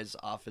high-rise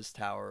office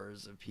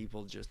towers of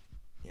people just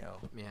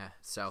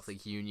South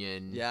Lake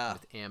Union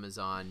with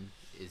Amazon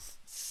is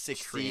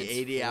 60,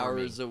 80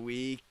 hours a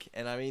week.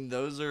 And I mean,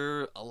 those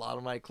are a lot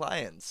of my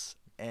clients.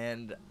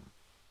 And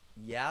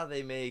yeah,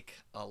 they make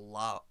a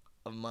lot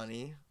of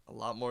money, a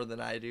lot more than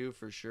I do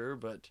for sure.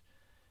 But,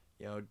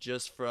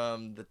 just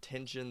from the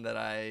tension that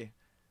I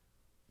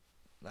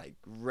like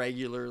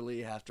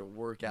regularly have to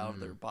work out of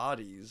their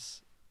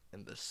bodies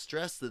and the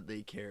stress that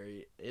they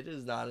carry, it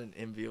is not an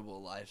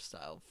enviable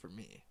lifestyle for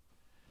me.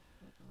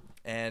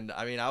 And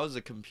I mean, I was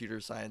a computer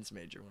science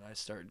major when I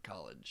started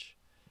college,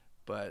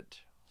 but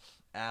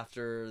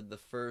after the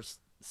first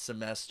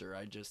semester,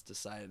 I just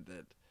decided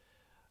that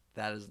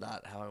that is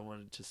not how I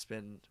wanted to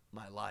spend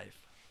my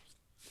life.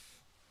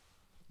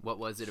 What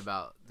was it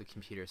about the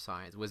computer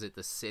science? Was it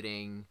the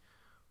sitting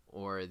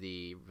or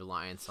the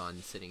reliance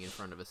on sitting in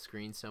front of a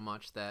screen so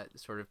much that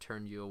sort of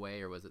turned you away,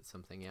 or was it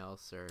something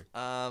else? Or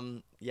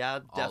yeah,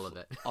 all of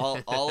it.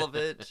 all of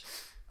it.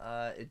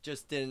 It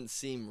just didn't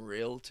seem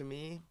real to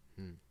me.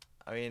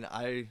 I mean,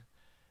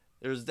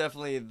 there was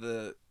definitely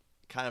the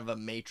kind of a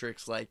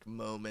Matrix-like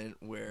moment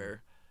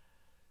where,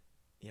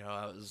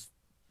 I was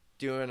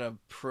doing a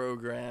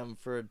program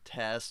for a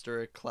test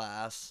or a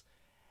class,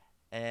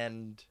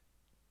 and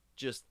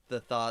just the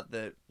thought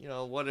that,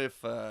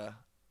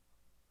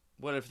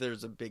 what if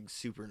there's a big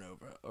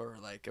supernova or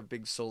like a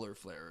big solar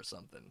flare or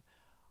something?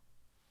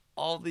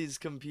 All these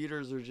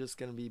computers are just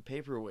going to be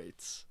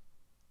paperweights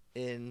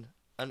in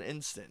an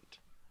instant.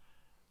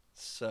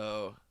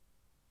 So,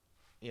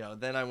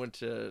 then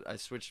I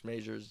switched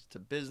majors to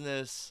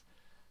business.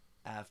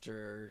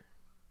 After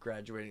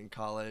graduating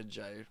college,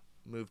 I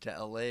moved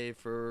to LA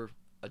for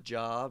a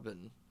job,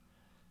 and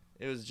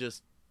it was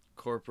just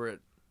corporate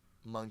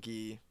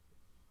monkey,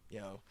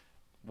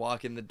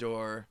 walk in the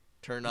door,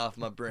 turn off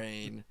my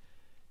brain,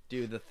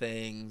 do the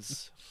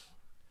things,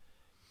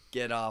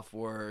 get off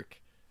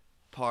work,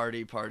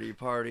 party,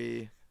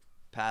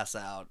 pass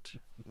out,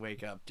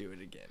 wake up, do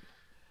it again.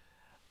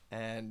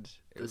 And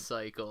The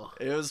cycle.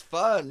 It was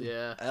fun.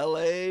 Yeah.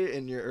 LA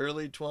in your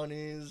early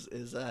 20s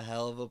is a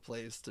hell of a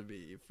place to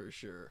be, for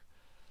sure.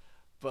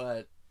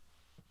 But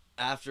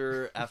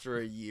after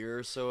a year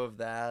or so of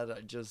that,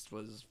 I just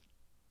was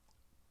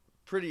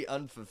pretty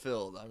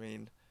unfulfilled. I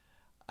mean,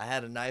 I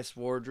had a nice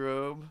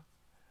wardrobe.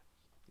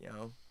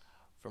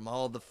 from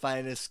all the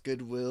finest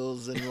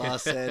Goodwills in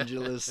Los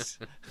Angeles.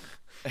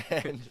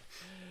 And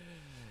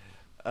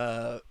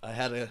I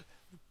had a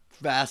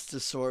vast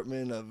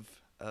assortment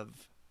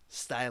of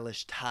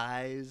stylish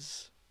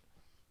ties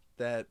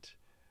that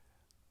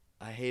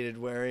I hated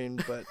wearing,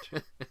 but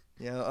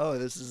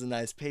this is a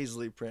nice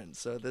paisley print,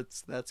 so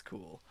that's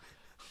cool.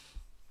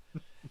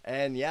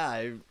 And yeah,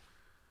 I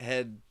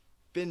had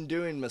been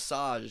doing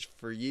massage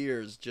for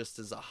years just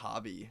as a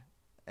hobby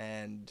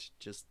and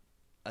just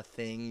a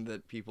thing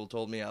that people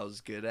told me I was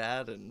good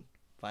at, and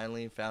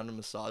finally found a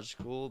massage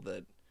school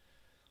that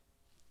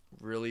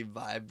really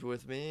vibed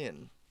with me.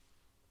 And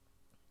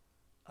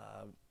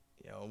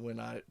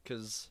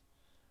because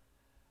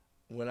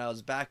when I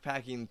was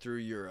backpacking through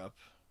Europe,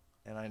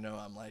 and I know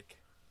I'm like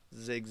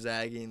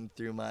zigzagging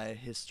through my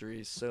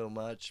history so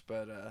much,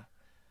 but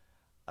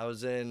I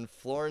was in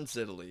Florence,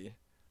 Italy.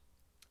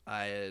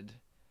 I had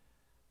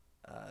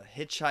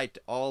hitchhiked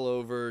all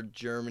over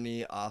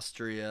Germany,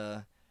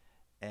 Austria,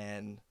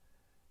 and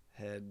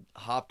had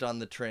hopped on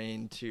the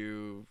train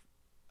to.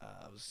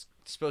 I was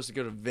supposed to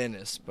go to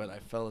Venice, but I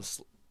fell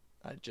asleep.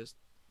 I just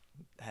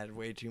had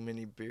way too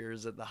many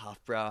beers at the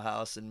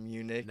Hofbrauhaus in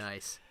Munich.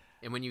 Nice.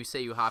 And when you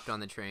say you hopped on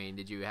the train,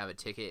 did you have a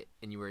ticket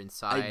and you were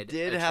inside I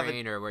did a have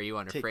train, or were you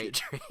on a freight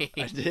train?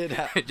 I did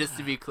have. Just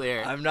to be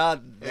clear, I'm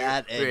not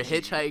that we were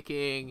edgy.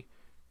 hitchhiking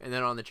and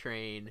then on the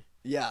train.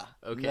 Yeah.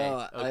 Okay.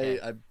 No, okay.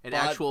 I An bought,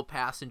 actual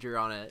passenger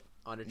on a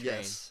train.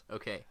 Yes.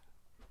 Okay.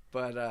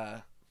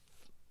 But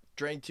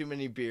drank too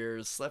many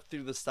beers, slept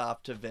through the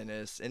stop to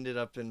Venice, ended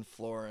up in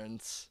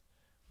Florence,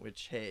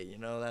 which, hey,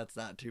 that's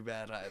not too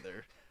bad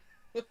either.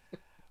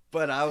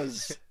 But I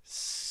was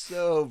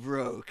so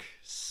broke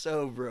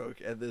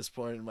at this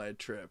point in my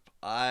trip.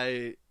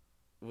 I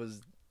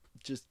was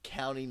just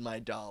counting my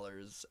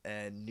dollars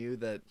and knew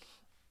that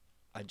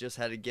I just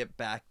had to get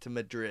back to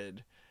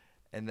Madrid,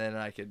 and then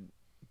I could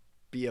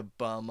be a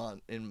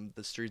bum in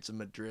the streets of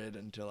Madrid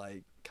until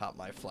I caught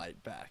my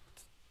flight back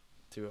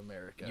to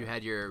America. You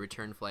had your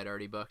return flight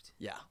already booked?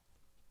 Yeah.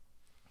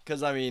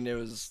 Because, I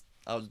was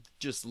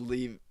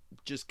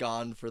just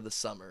gone for the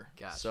summer.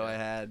 Gotcha. So I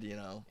had,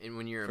 And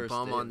when you're a first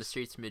bum on dibs. the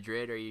streets of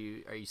Madrid, are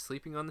you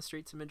sleeping on the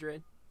streets of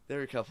Madrid? There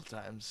were a couple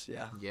times,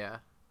 yeah. Yeah.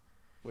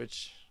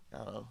 Which, I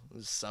don't know, it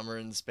was summer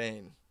in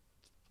Spain.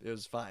 It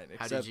was fine.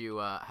 How did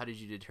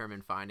you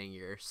determine finding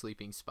your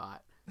sleeping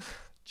spot?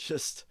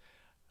 Just,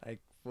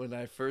 when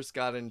I first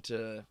got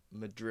into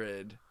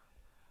Madrid,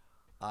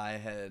 I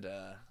had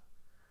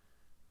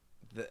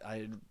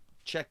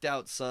checked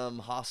out some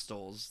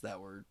hostels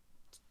that were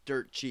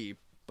dirt cheap,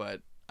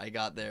 but I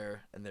got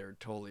there and they were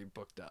totally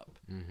booked up.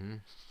 Mm-hmm.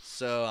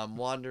 So I'm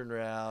wandering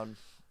around,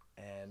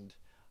 and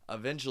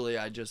eventually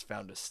I just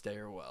found a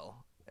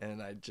stairwell,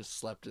 and I just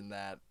slept in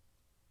that,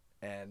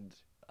 and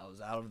I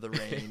was out of the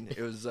rain.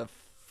 It was a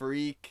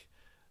freak,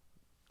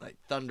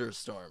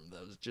 thunderstorm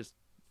that was just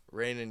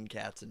raining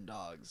cats and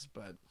dogs.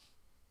 But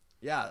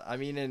yeah,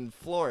 in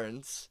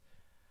Florence,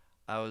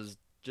 I was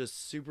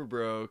just super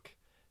broke,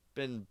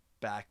 been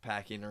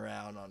backpacking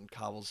around on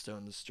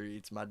cobblestone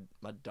streets. My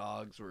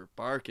dogs were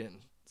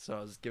barking, so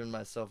I was giving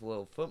myself a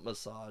little foot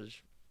massage,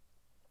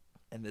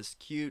 and this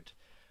cute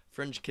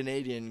French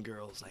Canadian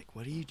girl's like,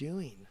 "What are you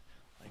doing?"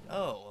 Like,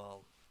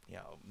 "Oh,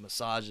 well,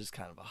 massage is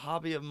kind of a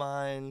hobby of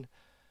mine."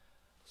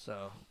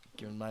 So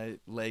giving my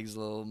legs a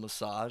little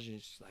massage,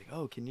 and she's like,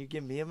 "Oh, can you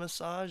give me a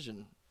massage?"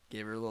 And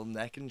gave her a little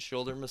neck and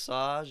shoulder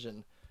massage,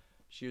 and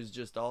she was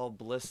just all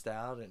blissed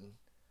out. And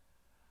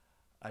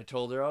I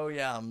told her, "Oh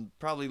yeah, I'm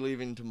probably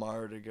leaving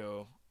tomorrow to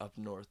go up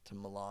north to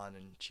Milan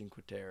and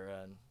Cinque Terre."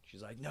 And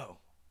she's like, "No,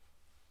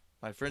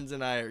 my friends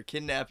and I are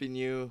kidnapping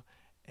you,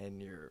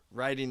 and you're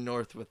riding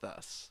north with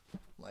us." I'm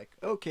like,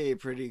 "Okay,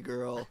 pretty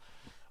girl,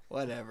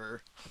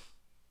 whatever."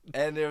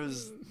 And it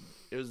was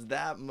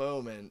that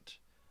moment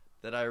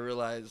that I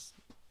realized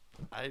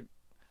I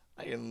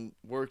can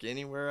work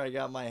anywhere I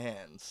got my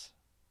hands,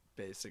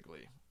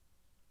 basically,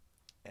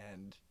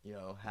 and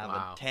have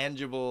Wow. a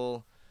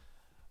tangible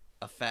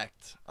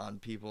effect on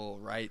people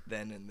right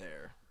then and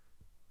there.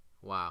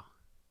 Wow.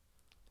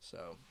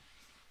 So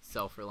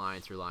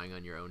Self-reliance, relying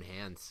on your own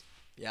hands.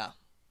 yeah,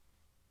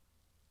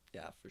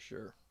 for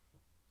sure.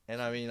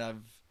 And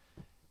I've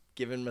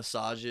given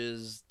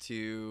massages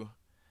to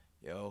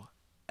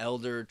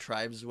elder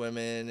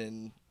tribeswomen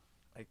in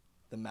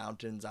the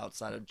mountains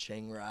outside of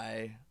Chiang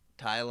Rai,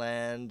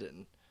 Thailand,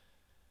 and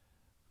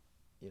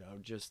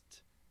just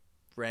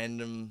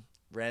random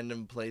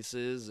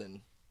places.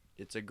 And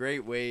it's a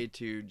great way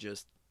to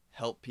just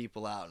help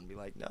people out and be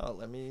like, "No,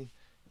 let me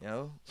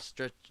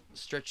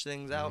stretch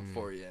things out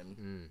for you."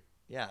 And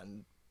yeah,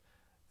 and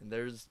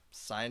there's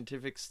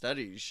scientific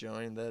studies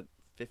showing that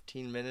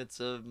 15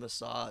 minutes of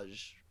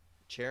massage,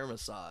 chair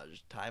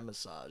massage, Thai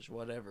massage,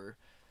 whatever,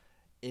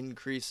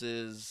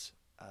 increases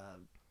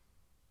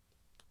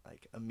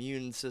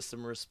immune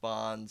system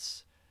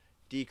response,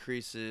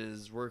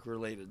 decreases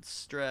work-related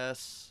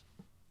stress,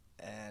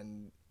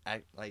 and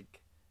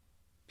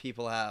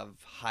people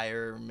have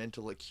higher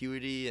mental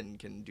acuity and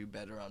can do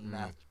better on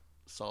math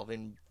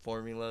solving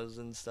formulas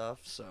and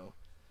stuff. So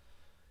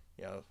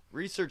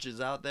research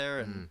is out there,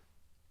 and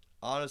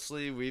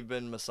honestly, we've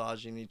been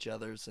massaging each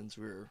other since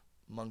we were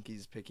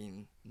monkeys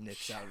picking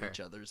nits out of each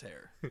other's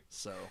hair.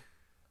 So,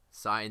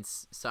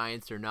 Science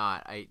or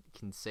not, I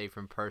can say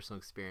from personal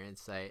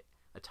experience, a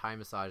Thai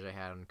massage I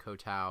had in Koh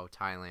Tao,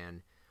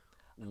 Thailand,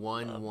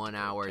 one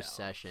hour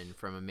session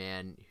from a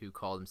man who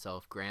called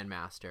himself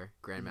Grandmaster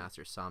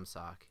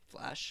Samsak,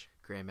 Flash,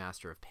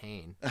 Grandmaster of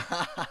Pain.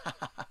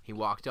 He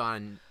walked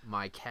on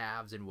my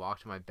calves and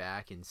walked on my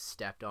back and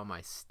stepped on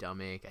my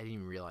stomach. I didn't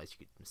even realize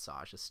you could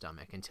massage the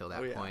stomach until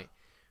that point.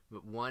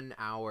 But 1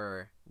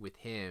 hour with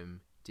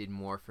him did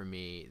more for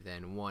me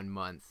than 1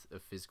 month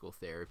of physical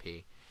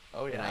therapy.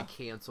 Oh, yeah. And I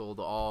canceled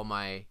all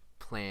my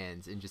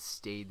plans and just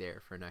stayed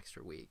there for an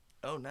extra week.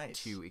 Oh,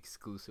 nice. To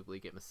exclusively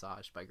get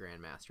massaged by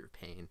Grandmaster of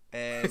Pain.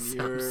 And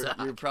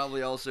you're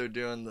probably also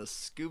doing the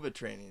scuba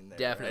training there,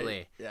 Definitely.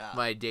 Right? Yeah.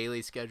 My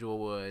daily schedule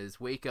was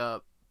wake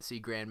up,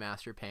 see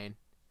Grandmaster Pain,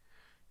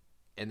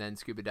 and then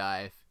scuba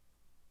dive,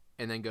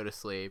 and then go to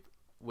sleep,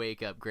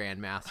 wake up,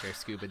 Grandmaster,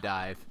 scuba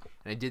dive.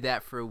 And I did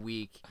that for a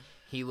week.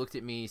 He looked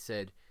at me, he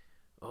said,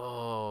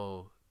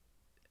 5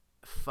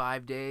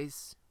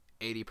 days,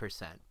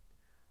 80%.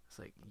 It's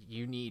like,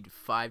 you need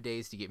 5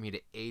 days to get me to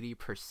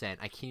 80%.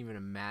 I can't even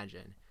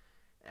imagine.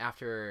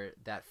 After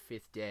that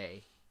 5th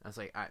day, I was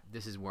like,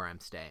 this is where I'm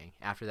staying.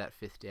 After that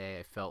 5th day,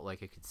 I felt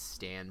like I could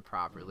stand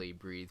properly,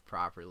 breathe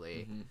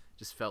properly.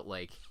 Just felt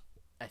like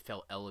I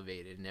felt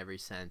elevated in every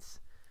sense.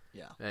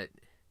 Yeah.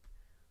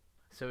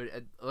 So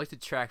I'd like to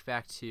track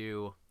back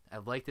to, I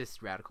like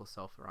this radical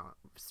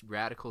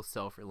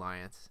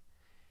self-reliance.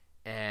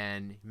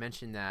 And you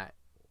mentioned that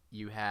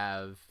you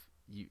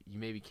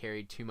maybe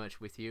carried too much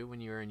with you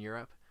when you were in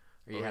Europe,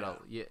 or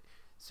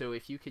so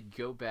if you could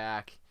go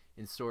back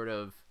and sort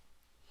of,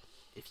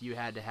 if you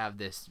had to have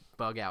this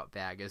bug out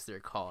bag, as they're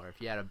called, or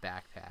if you had a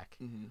backpack,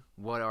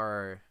 what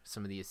are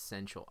some of the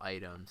essential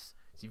items?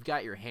 So you've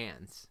got your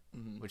hands,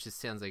 which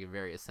just sounds like a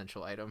very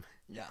essential item.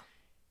 Yeah.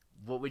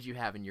 What would you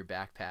have in your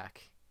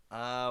backpack?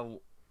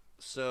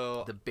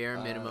 So the bare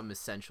minimum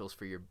essentials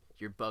for your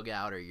bug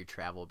out or your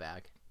travel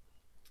bag.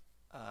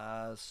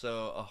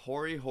 So a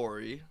hori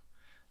hori,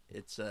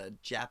 it's a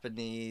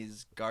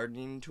Japanese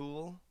gardening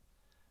tool,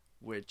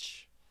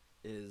 which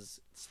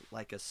is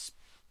like a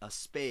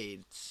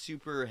spade,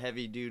 super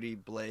heavy duty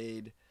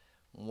blade.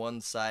 One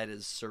side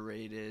is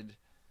serrated.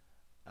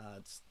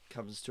 It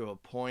comes to a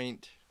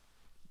point.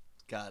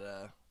 It's got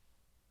I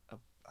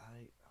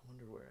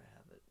wonder where I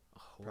have it.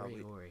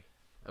 Hori.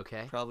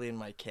 Okay. Probably in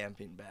my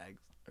camping bag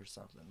or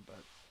something,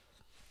 but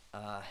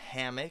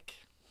hammock,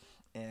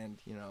 and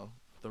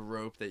the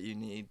rope that you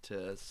need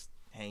to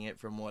hang it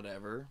from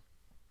whatever.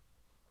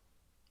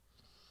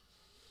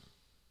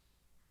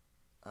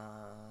 I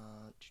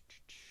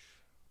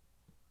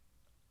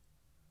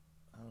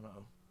don't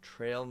know.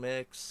 Trail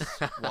mix,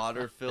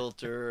 water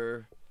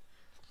filter,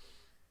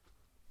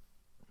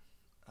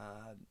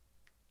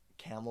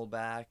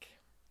 Camelback.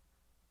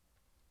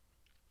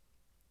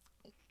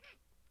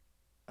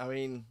 I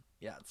mean,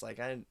 yeah, it's like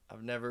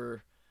I've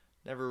never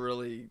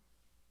really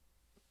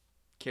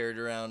carried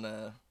around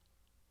a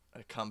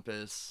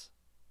compass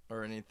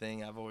or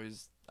anything. I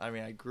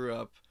grew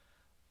up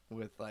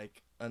with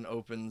like an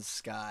open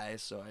sky,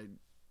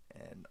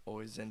 and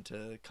always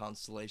into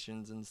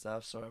constellations and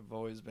stuff, so I've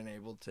always been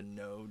able to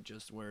know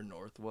just where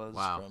north was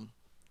from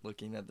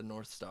looking at the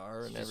North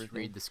Star and everything. Just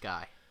read the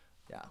sky.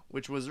 Yeah,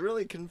 which was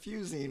really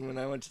confusing when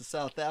I went to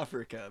South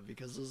Africa,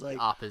 because it was like,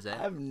 opposite.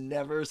 I've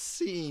never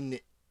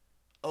seen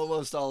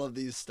almost all of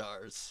these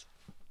stars.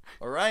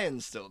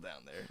 Orion's still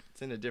down there.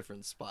 It's in a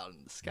different spot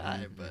in the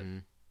sky, but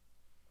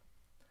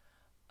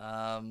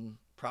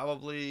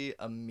probably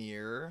a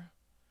mirror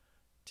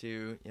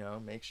to,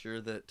 make sure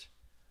that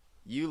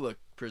you look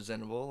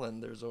presentable,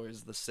 and there's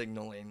always the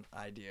signaling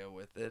idea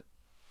with it.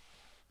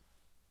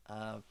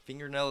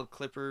 Fingernail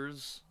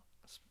clippers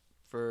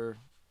for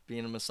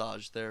being a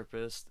massage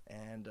therapist,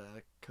 and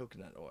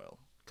coconut oil.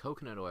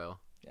 Coconut oil?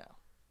 Yeah.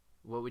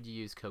 What would you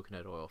use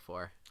coconut oil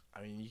for?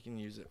 I mean, you can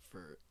use it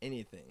for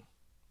anything.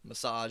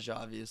 Massage,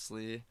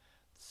 obviously.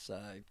 It's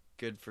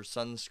good for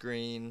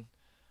sunscreen.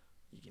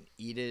 You can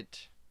eat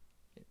it.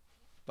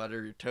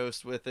 Butter your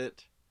toast with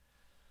it.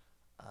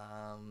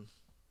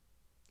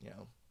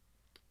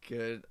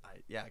 Good.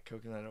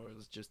 Coconut oil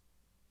is just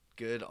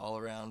good all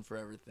around for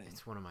everything.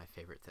 It's one of my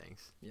favorite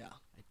things. Yeah.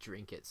 I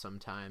drink it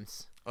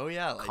sometimes. Oh,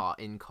 yeah.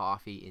 In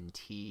coffee, in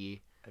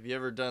tea. Have you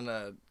ever done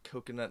a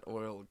coconut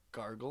oil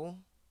gargle?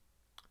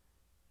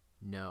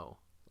 No.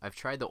 I've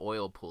tried the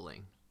oil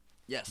pulling.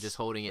 Yes. Just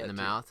holding it in the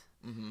mouth.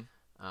 Mm-hmm.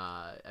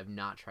 I've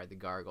not tried the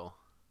gargle.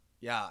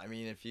 Yeah, I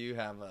mean, if you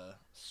have a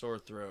sore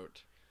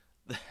throat.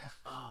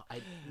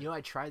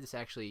 I tried this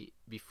actually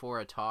before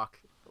a talk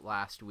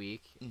last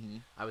week.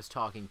 I was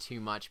talking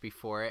too much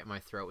before it. My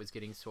throat was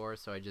getting sore,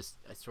 so I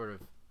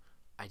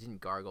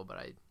didn't gargle, but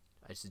I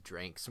just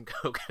drank some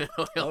coconut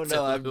oil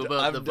to lube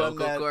up the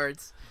vocal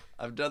cords.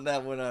 I've done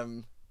that when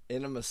I'm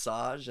in a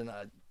massage, and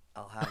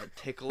I'll have a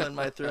tickle in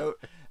my throat.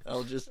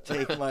 I'll just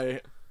take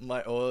my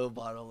oil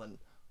bottle and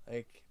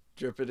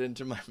drip it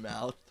into my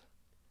mouth.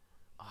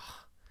 Oh,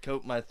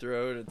 Coat my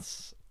throat.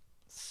 It's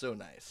so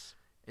nice.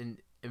 and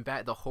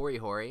back the hori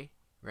hori,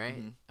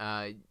 right?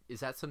 Mhm. Is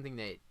that something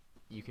that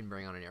you can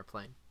bring on an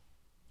airplane?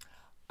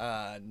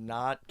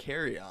 Not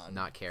carry on.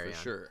 Not carry for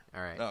on. sure.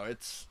 All right. No,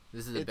 This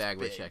is the it's bag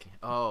we're big. checking.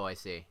 Oh, I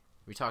see.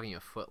 We're talking a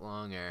foot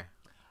long, or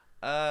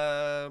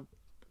Uh,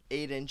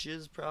 8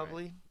 inches all right.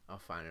 probably. I'll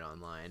find it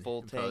online.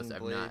 Full And post. tang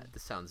I'm blade. not.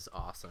 This sounds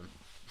awesome.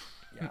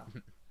 Yeah.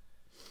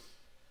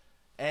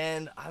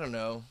 And I don't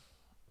know.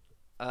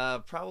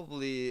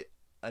 Probably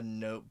a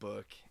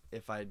notebook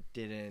if I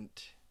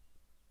didn't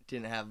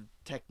have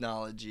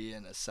technology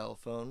and a cell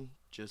phone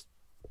just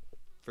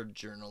for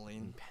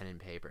journaling. Pen and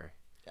paper.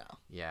 Yeah.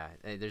 Yeah.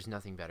 There's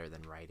nothing better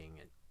than writing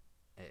it.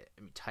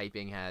 I mean,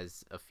 typing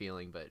has a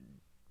feeling, but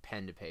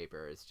pen to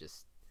paper is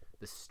just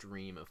the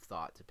stream of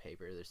thought to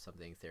paper. There's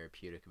something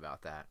therapeutic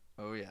about that.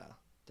 Oh yeah,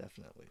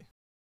 definitely.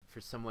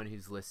 For someone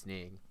who's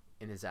listening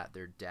and is at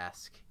their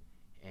desk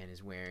and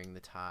is wearing the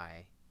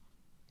tie,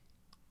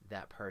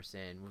 that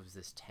person, what was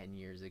this, 10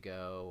 years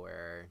ago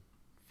or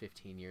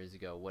 15 years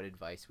ago, what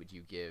advice would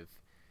you give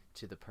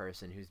to the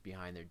person who's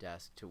behind their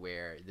desk to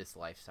where this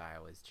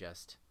lifestyle is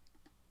just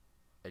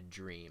a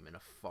dream and a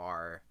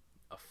far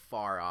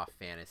off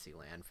fantasy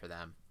land for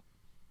them?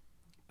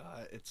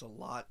 It's a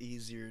lot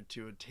easier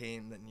to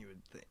attain than you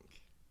would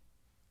think.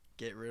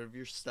 Get rid of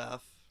your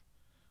stuff,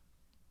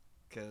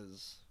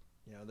 because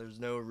there's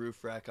no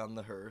roof rack on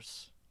the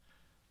hearse.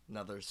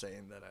 Another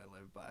saying that I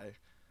live by,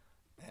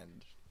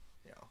 and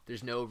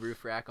There's no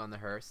roof rack on the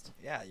Hearst.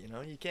 yeah,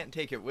 you can't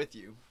take it with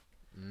you.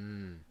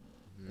 Mm.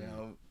 You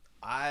know,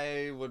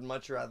 I would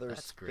much rather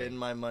That's spend great.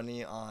 my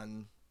money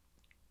on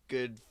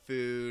good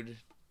food,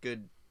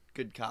 good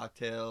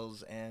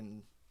cocktails,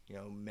 and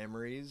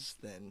memories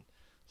than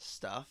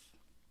stuff.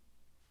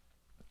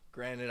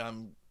 Granted,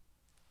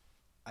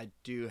 I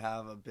do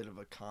have a bit of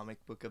a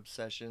comic book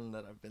obsession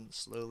that I've been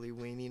slowly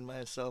weaning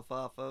myself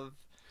off of.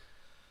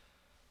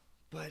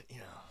 But,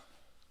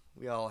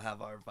 we all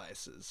have our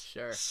vices.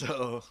 Sure.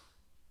 So,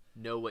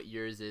 Know what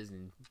yours is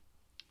and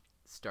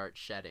start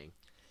shedding.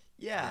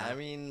 yeah, Yeah. I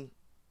mean,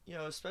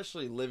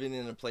 especially living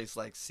in a place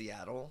like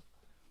Seattle,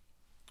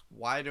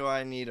 why do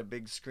I need a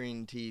big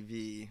screen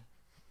TV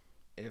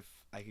if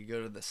I could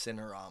go to the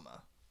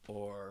Cinerama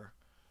or,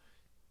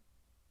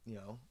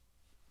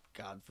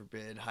 God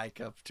forbid,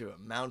 hike up to a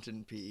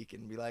mountain peak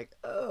and be like,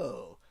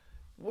 oh,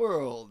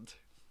 world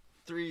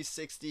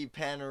 360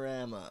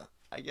 panorama.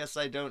 I guess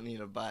I don't need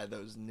to buy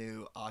those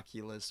new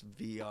Oculus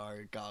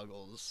VR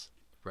goggles.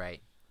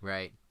 Right.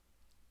 Right.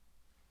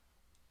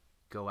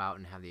 Go out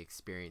and have the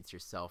experience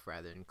yourself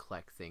rather than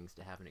collect things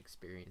to have an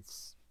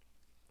experience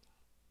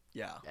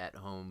Yeah. at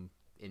home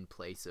in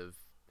place of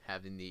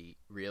having the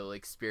real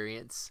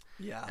experience.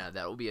 Yeah. Now,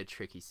 that will be a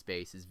tricky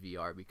space as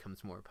VR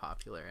becomes more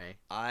popular, eh?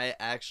 I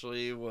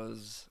actually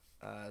was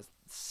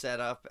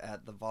set up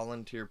at the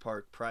Volunteer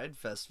Park Pride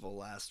Festival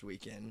last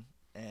weekend,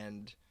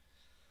 and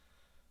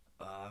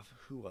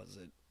who was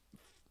it?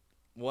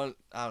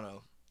 I don't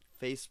know,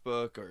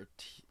 Facebook or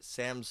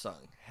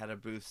Samsung had a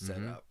booth set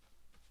Mhm. up,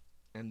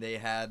 and they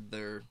had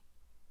their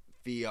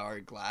VR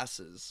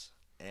glasses,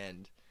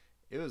 and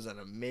it was an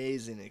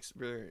amazing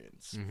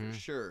experience for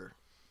sure.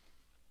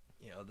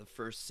 The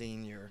first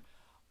scene, you're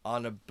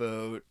on a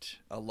boat,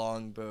 a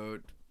long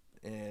boat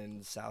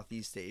in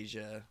Southeast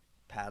Asia,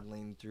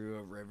 paddling through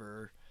a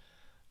river.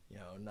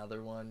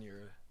 Another one,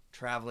 you're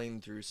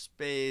traveling through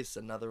space.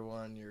 Another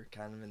one, you're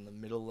kind of in the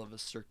middle of a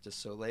Cirque du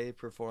Soleil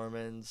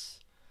performance.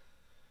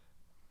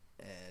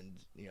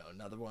 And,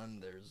 another one,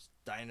 there's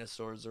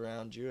dinosaurs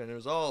around you. And it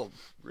was all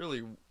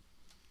really,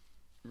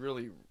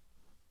 really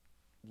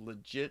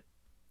legit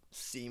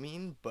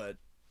seeming, but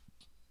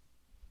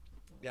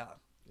yeah,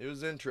 it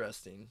was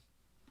interesting.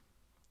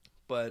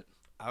 But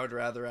I would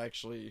rather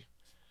actually,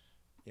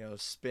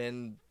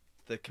 spend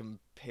the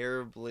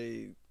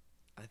comparably,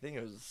 I think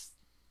it was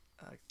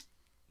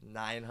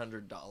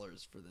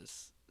 $900 for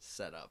this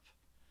setup.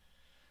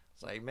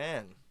 It's like,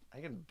 man, I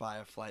can buy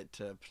a flight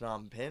to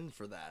Phnom Penh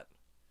for that,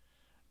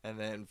 and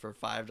then for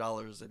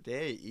 $5 a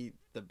day, eat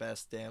the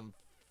best damn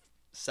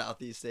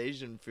Southeast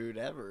Asian food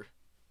ever.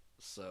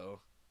 So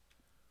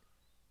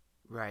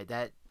Right.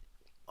 That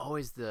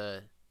always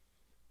the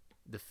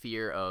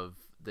fear of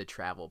the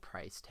travel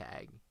price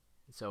tag.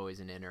 It's always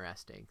an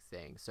interesting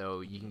thing.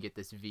 So you can get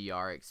this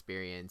VR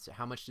experience.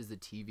 How much does the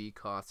TV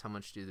cost? How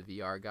much do the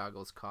VR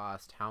goggles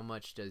cost? How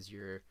much does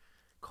your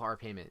car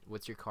payment?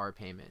 What's your car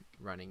payment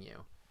running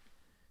you?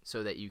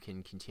 So that you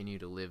can continue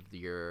to live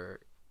your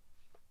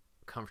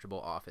comfortable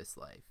office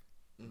life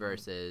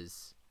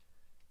versus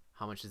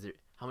how much does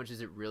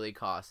it really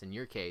cost? In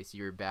your case,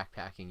 you're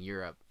backpacking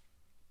Europe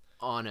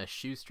on a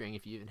shoestring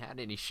if you even had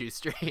any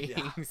shoestrings.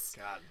 yeah,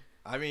 God.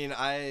 I mean,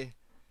 I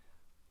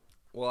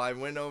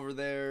went over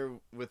there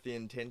with the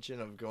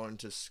intention of going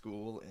to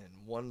school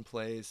in one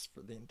place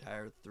for the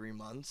entire 3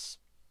 months.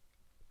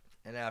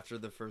 And after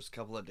the first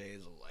couple of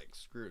days, I was like,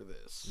 screw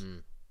this.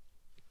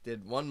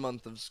 Did 1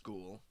 month of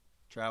school,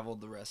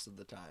 traveled the rest of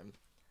the time,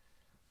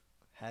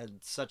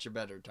 had such a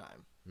better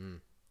time.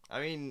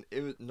 I mean,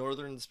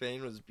 northern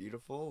Spain was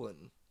beautiful,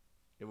 and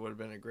it would have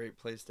been a great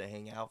place to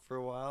hang out for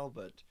a while,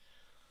 but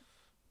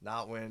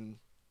not when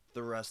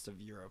the rest of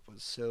Europe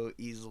was so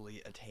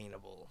easily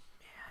attainable.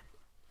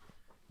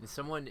 And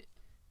someone,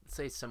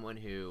 say someone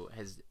who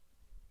has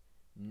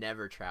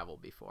never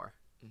traveled before,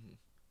 Mhm.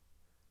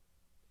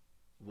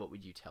 what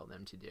would you tell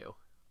them to do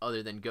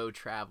other than go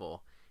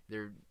travel?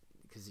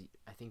 Because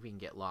I think we can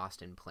get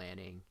lost in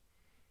planning,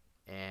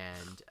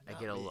 and I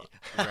Not get a me. lot.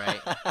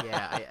 Right?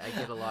 Yeah, I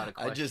get a lot of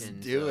I questions. just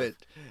do of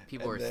it.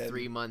 People and are then,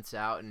 3 months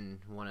out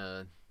and want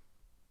to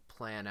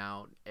plan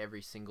out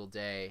every single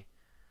day.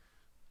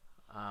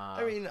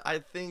 I mean, I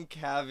think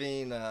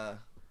having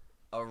a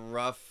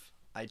rough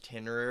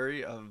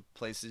itinerary of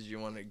places you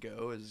want to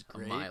go is A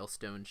great.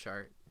 milestone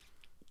chart.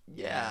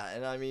 Yeah,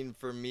 and I mean,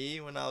 for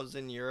me, when I was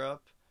in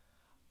Europe,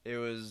 it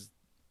was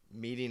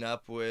meeting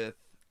up with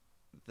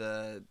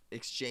the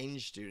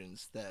exchange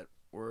students that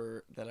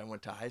I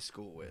went to high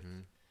school with,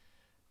 Mhm.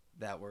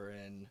 that were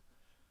in.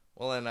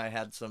 Well, and I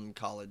had some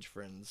college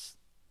friends,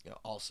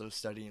 also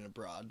studying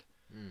abroad.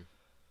 Mm.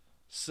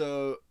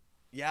 So,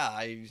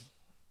 yeah,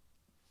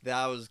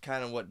 that was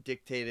kind of what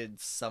dictated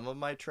some of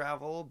my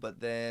travel. But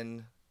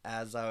then,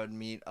 as I would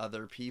meet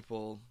other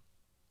people,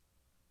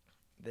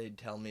 they'd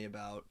tell me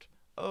about,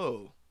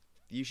 oh,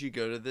 you should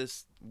go to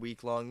this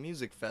week-long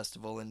music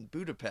festival in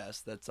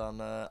Budapest that's on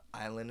the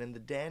island in the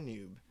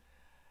Danube.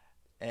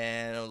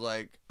 And I was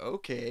like,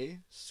 okay,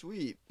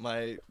 sweet.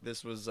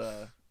 This was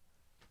a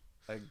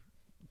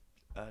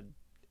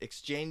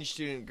exchange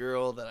student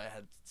girl that I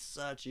had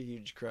such a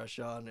huge crush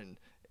on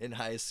in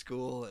high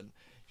school, and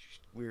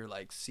we were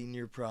like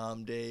senior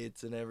prom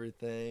dates and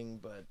everything,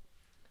 but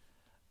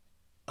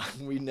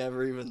we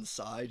never even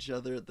saw each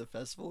other at the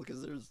festival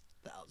because there's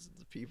thousands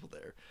of people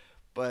there.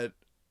 But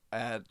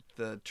at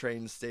the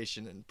train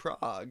station in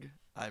Prague,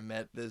 I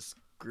met this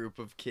group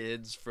of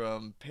kids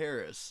from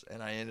Paris,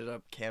 and I ended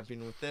up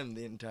camping with them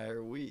the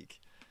entire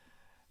week.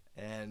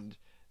 And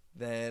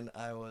then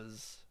I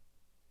was,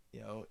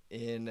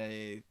 in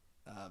a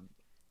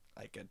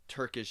like a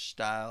Turkish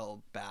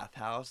style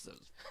bathhouse that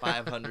was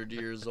 500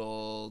 years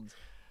old,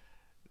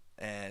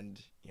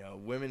 and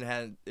women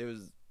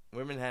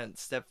hadn't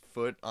stepped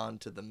foot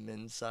onto the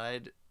men's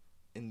side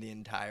in the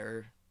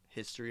entire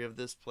history of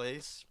this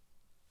place.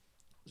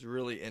 It was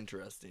really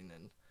interesting,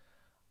 and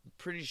I'm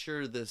pretty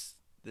sure this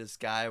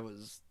guy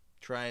was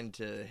trying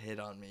to hit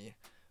on me,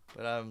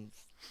 but I'm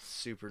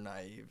super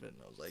naive, and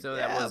I was like, So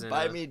 "Yeah, that wasn't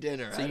buy me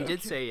dinner." So I you don't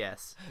did care. say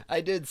yes.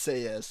 I did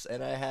say yes,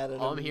 and I had an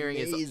All I'm hearing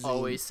is amazing.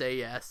 always say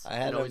yes. I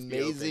had and an always be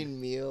open.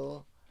 amazing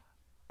meal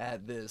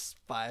at this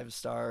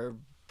 5-star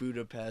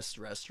Budapest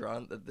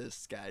restaurant that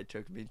this guy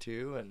took me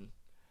to, and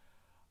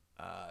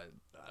I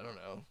don't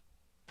know,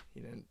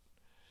 he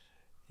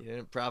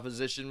didn't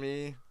proposition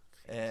me,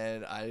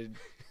 and I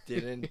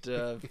didn't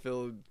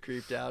feel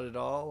creeped out at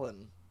all,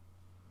 and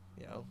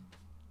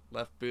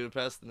left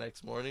Budapest the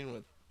next morning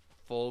with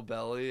full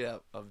belly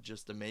of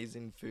just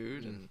amazing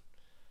food. And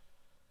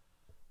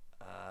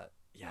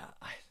yeah,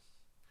 I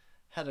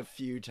had a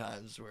few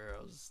times where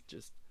I was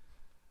just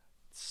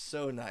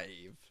so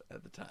naive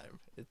at the time.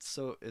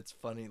 It's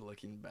funny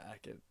looking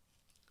back at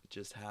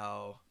just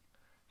how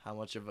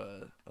much of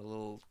a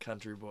little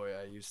country boy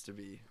I used to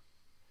be.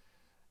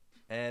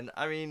 And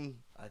I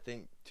mean, I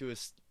think to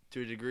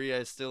a degree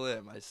I still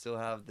am. I still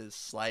have this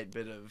slight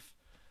bit of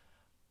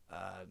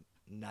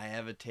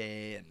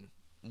naivete and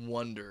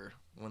wonder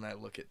when I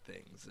look at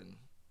things, and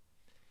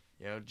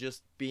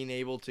just being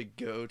able to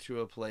go to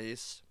a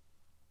place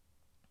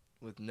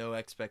with no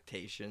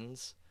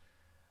expectations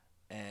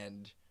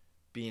and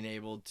being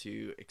able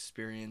to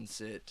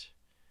experience it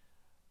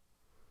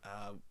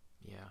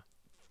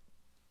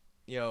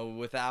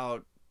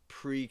without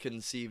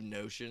preconceived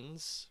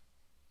notions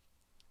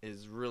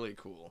is really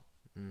cool.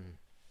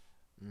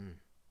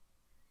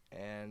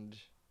 And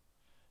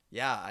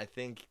yeah, I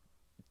think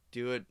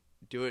do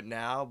it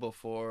now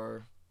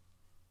before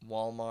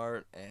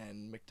Walmart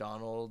and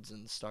McDonald's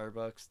and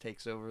Starbucks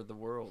takes over the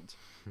world.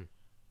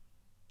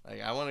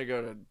 Like, I want to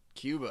go to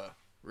Cuba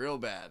real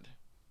bad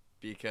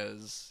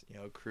because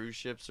cruise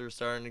ships are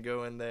starting to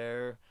go in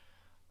there.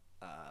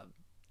 I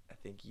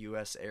think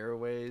U.S.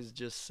 Airways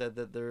just said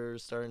that they're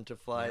starting to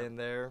fly in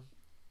there.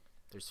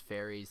 There's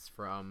ferries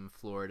from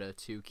Florida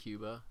to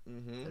Cuba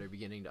that are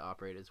beginning to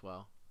operate as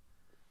well,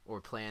 or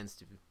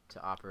plans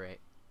to operate.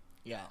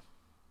 Yeah.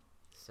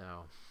 So,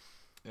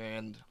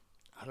 and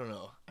I don't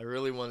know. I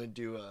really want to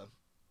do a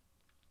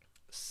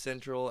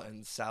Central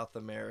and South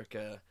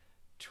America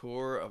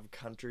tour of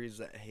countries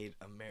that hate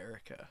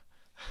America.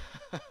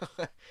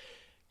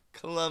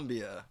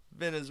 Colombia,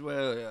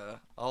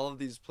 Venezuela, all of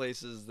these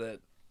places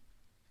that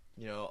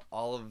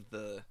all of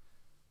the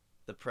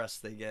press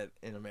they get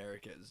in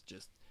America is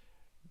just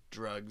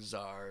drug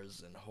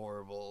czars and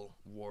horrible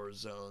war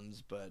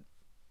zones, but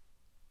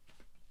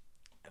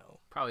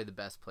probably the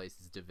best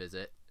places to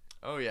visit.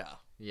 Oh yeah.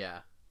 Yeah.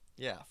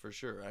 Yeah, for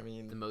sure. I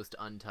mean, the most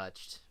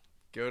untouched.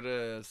 Go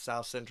to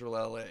South Central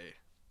LA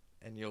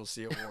and you'll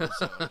see a war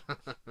zone.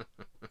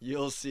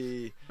 You'll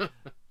see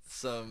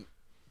some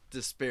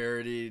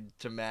disparity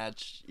to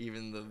match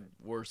even the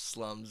worst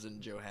slums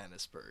in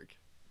Johannesburg.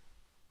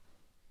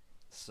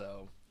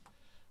 So,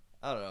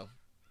 I don't know.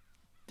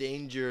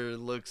 Danger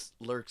lurks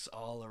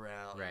all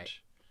around. Right.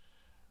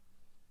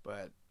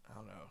 But I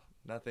don't know.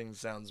 Nothing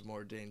sounds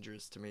more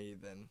dangerous to me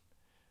than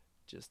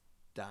just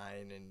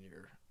dying in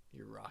your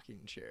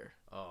rocking chair.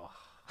 Oh,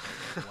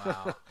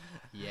 wow.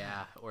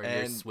 Yeah, or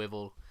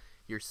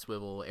your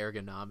swivel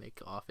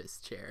ergonomic office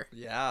chair.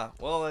 Yeah.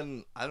 Well,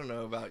 and I don't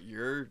know about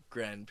your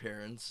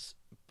grandparents,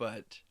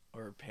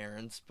 or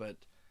parents, but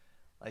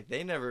like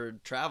they never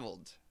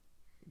traveled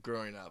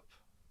growing up.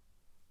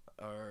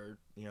 Or,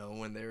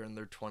 when they were in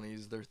their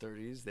 20s, their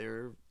 30s, they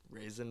were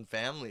raising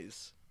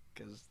families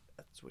because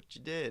that's what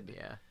you did.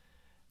 Yeah.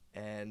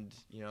 And,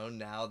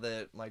 now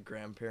that my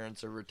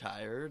grandparents are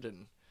retired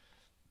and,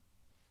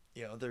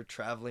 they're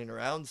traveling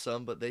around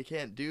some, but they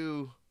can't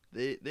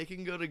they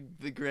can go to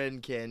the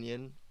Grand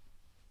Canyon,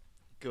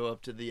 go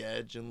up to the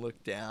edge and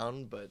look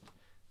down, but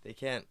they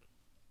can't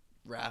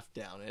raft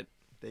down it.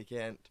 They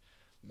can't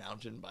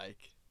mountain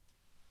bike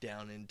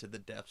down into the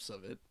depths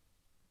of it.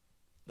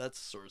 That's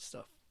the sort of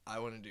stuff I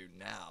want to do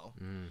now.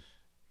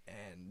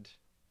 And,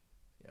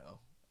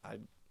 I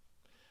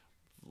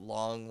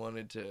long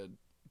wanted to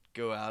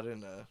go out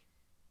in a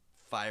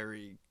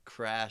fiery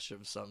crash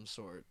of some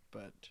sort,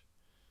 but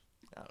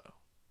I don't know.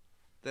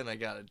 Then I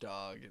got a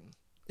dog, and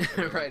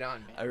Right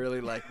on, man. I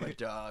really like my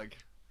dog.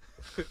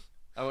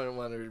 I wouldn't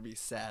want her to be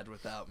sad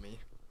without me.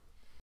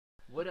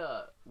 What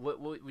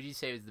would you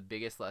say was the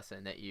biggest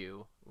lesson that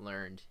you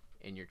learned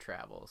in your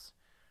travels,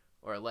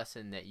 or a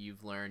lesson that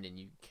you've learned and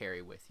you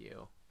carry with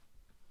you?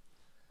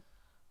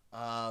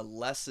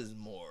 Less is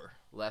more.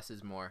 Less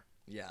is more.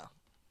 Yeah.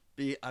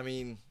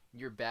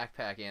 Your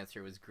backpack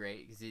answer was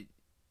great because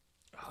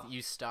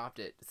you stopped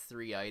at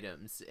 3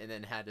 items and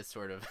then had to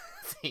sort of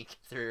think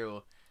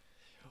through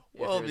if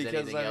there was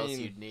anything else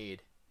you'd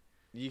need.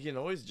 You can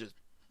always just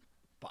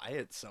buy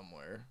it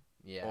somewhere.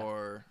 Yeah.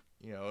 Or,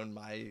 in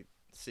my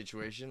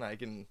situation, I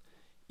can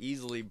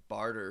easily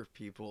barter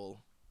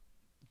people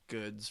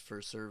goods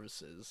for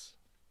services.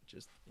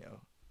 Just,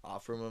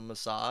 offer them a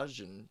massage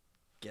and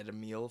get a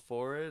meal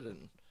for it.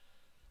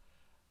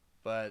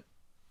 But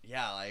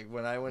yeah, like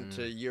when I went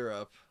to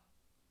Europe,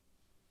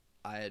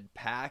 I had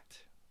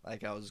packed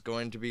like I was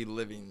going to be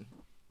living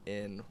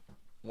in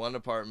one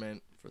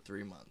apartment for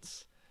 3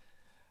 months.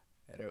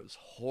 And it was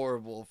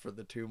horrible for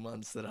the 2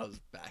 months that I was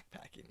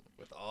backpacking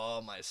with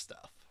all my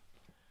stuff.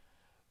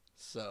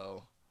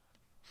 So,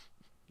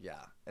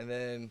 yeah. And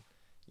then,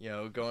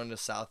 going to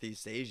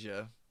Southeast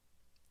Asia,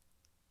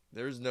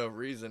 there's no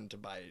reason to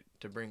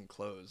bring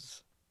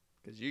clothes.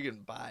 Because you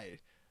can buy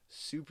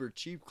super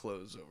cheap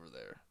clothes over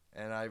there.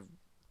 And I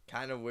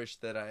kind of wish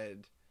that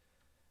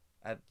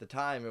at the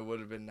time, it would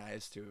have been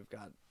nice to have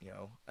got,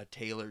 a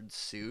tailored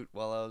suit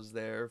while I was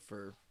there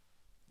for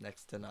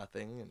next to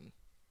nothing.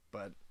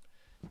 But,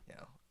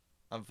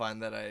 I'm fine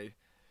that I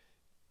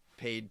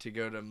paid to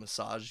go to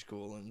massage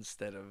school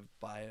instead of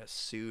buy a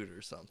suit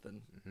or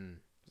something. Mm-hmm.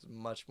 It's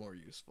much more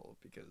useful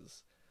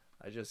because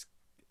I just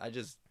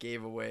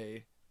gave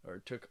away or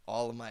took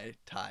all of my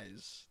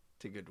ties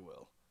to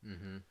Goodwill.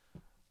 Mm-hmm.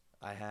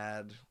 I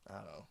had, I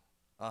don't know,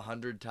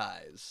 100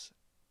 ties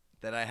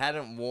that I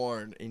hadn't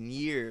worn in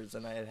years,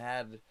 and I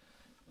had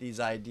these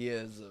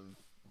ideas of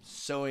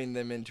sewing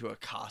them into a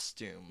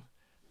costume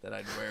that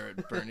I'd wear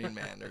at Burning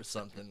Man or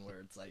something, where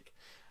it's like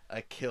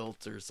a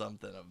kilt or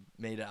something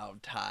made out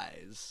of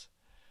ties.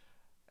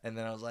 And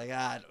then I was like,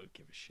 I don't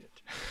give a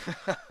shit.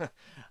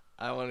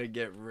 I want to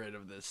get rid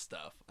of this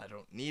stuff. I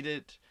don't need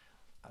it.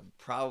 I'm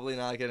probably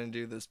not going to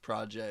do this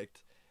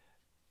project,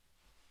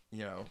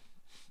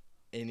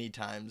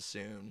 anytime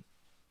soon.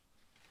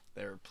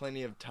 There are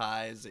plenty of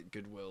ties at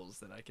Goodwills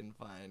that I can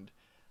find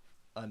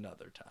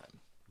another time.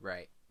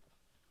 Right.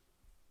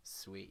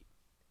 Sweet.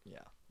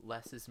 Yeah.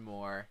 Less is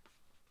more.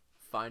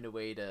 Find a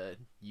way to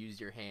use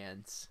your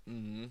hands.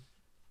 Mm-hmm.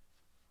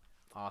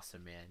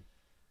 Awesome, man.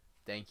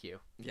 Thank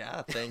you.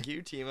 Yeah, thank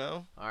you,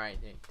 Timo. All right,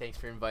 Nick. Thanks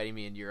for inviting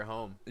me into your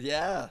home.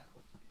 Yeah.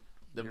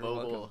 The You're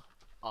mobile welcome.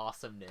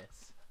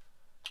 awesomeness.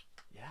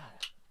 Yeah.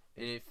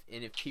 And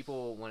if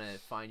people want to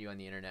find you on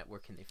the internet, where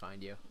can they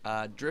find you?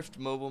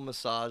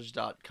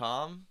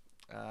 driftmobilemassage.com.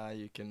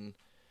 You can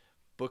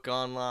book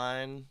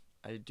online.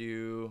 I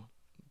do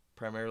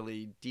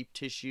primarily deep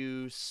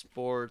tissue,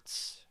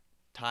 sports,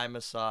 Thai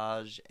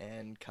massage,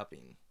 and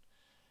cupping.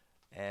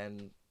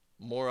 And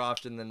more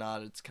often than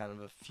not, it's kind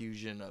of a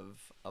fusion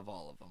of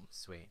all of them.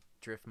 Sweet.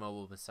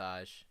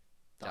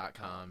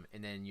 driftmobilemassage.com.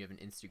 And then you have an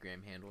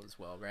Instagram handle as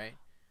well, right?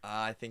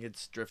 I think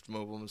it's Drift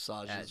Mobile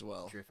Massage At as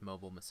well. Drift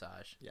Mobile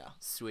Massage. Yeah.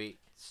 Sweet.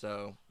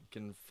 So you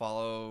can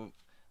follow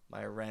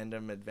my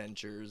random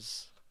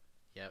adventures.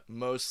 Yep.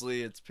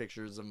 Mostly it's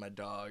pictures of my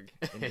dog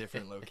in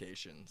different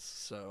locations.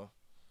 So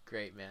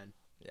Great, man.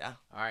 yeah.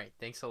 All right.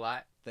 Thanks a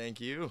lot. Thank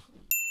you.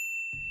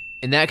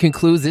 And that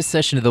concludes this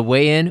session of The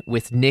Weigh In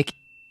with Nick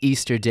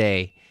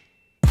Easterday.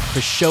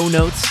 For show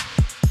notes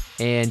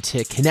And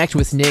to connect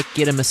with Nick,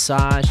 get a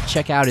massage,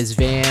 check out his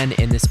van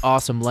and this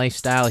awesome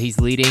lifestyle he's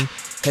leading,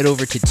 head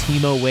over to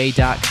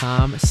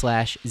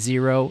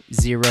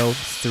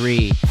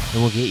timoway.com/003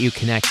 and we'll get you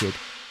connected.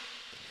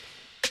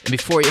 And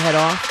before you head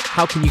off,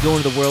 how can you go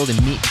into the world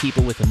and meet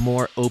people with a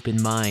more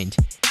open mind?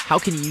 How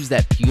can you use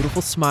that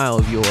beautiful smile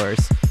of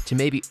yours to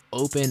maybe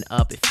open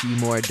up a few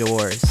more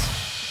doors?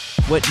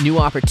 What new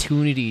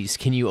opportunities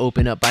can you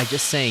open up by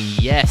just saying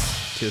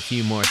yes to a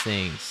few more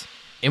things?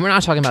 And we're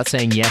not talking about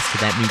saying yes to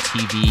that new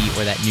TV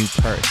or that new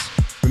purse.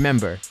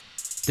 Remember,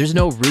 there's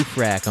no roof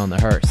rack on the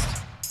hearse.